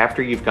 but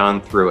after you've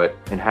gone through it,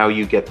 and how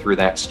you get through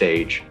that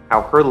stage.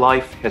 How her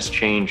life has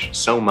changed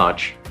so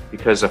much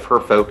because of her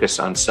focus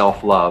on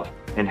self-love,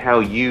 and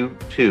how you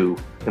too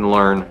can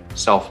learn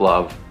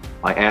self-love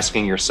by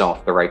asking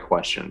yourself the right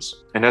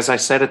questions. And as I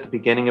said at the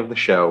beginning of the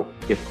show,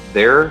 if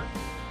there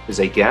is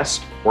a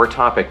guest or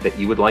topic that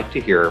you would like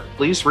to hear,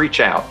 please reach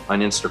out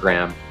on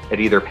Instagram at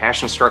either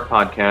Passion Struck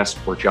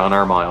Podcast or John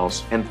R.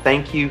 Miles. And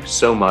thank you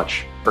so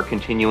much for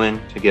continuing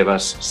to give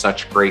us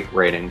such great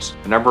ratings.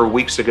 A number of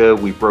weeks ago,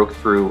 we broke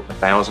through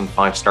 1,000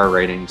 5-star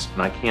ratings,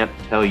 and I can't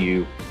tell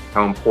you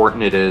how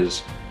important it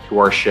is to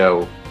our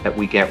show that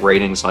we get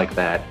ratings like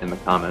that in the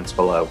comments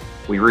below.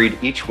 We read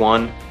each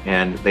one,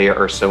 and they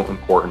are so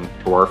important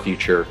to our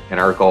future and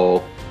our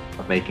goal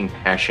of making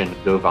passion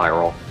go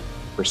viral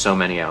for so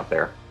many out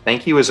there.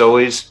 Thank you as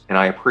always, and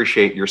I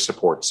appreciate your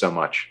support so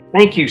much.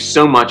 Thank you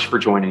so much for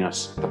joining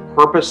us. The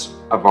purpose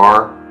of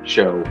our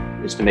show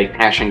is to make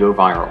passion go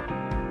viral.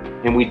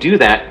 And we do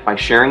that by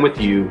sharing with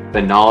you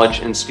the knowledge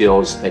and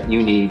skills that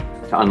you need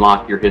to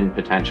unlock your hidden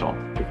potential.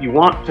 If you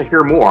want to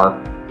hear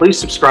more, please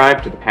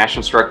subscribe to the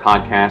Passion Struck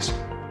Podcast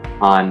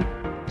on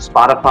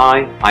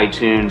Spotify,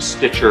 iTunes,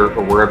 Stitcher,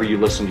 or wherever you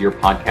listen to your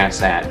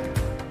podcasts at.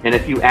 And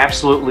if you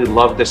absolutely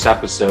love this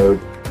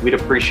episode, we'd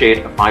appreciate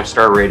a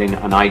 5-star rating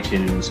on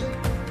iTunes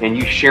and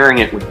you sharing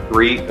it with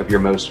 3 of your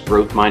most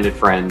growth-minded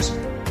friends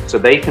so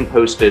they can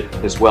post it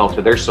as well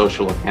to their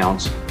social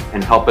accounts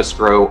and help us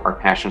grow our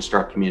Passion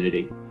Struck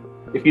community.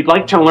 If you'd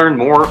like to learn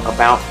more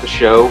about the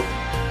show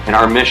and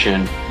our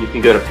mission, you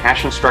can go to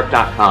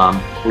passionstruck.com,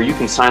 where you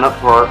can sign up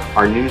for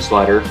our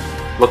newsletter,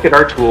 look at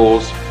our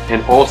tools,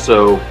 and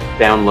also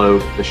download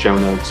the show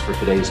notes for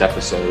today's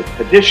episode.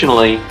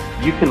 Additionally,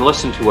 you can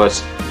listen to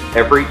us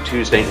every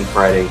Tuesday and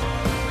Friday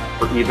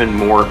for even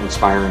more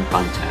inspiring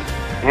content.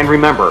 And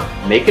remember,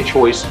 make a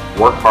choice,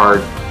 work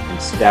hard,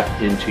 and step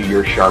into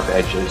your sharp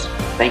edges.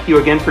 Thank you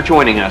again for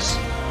joining us.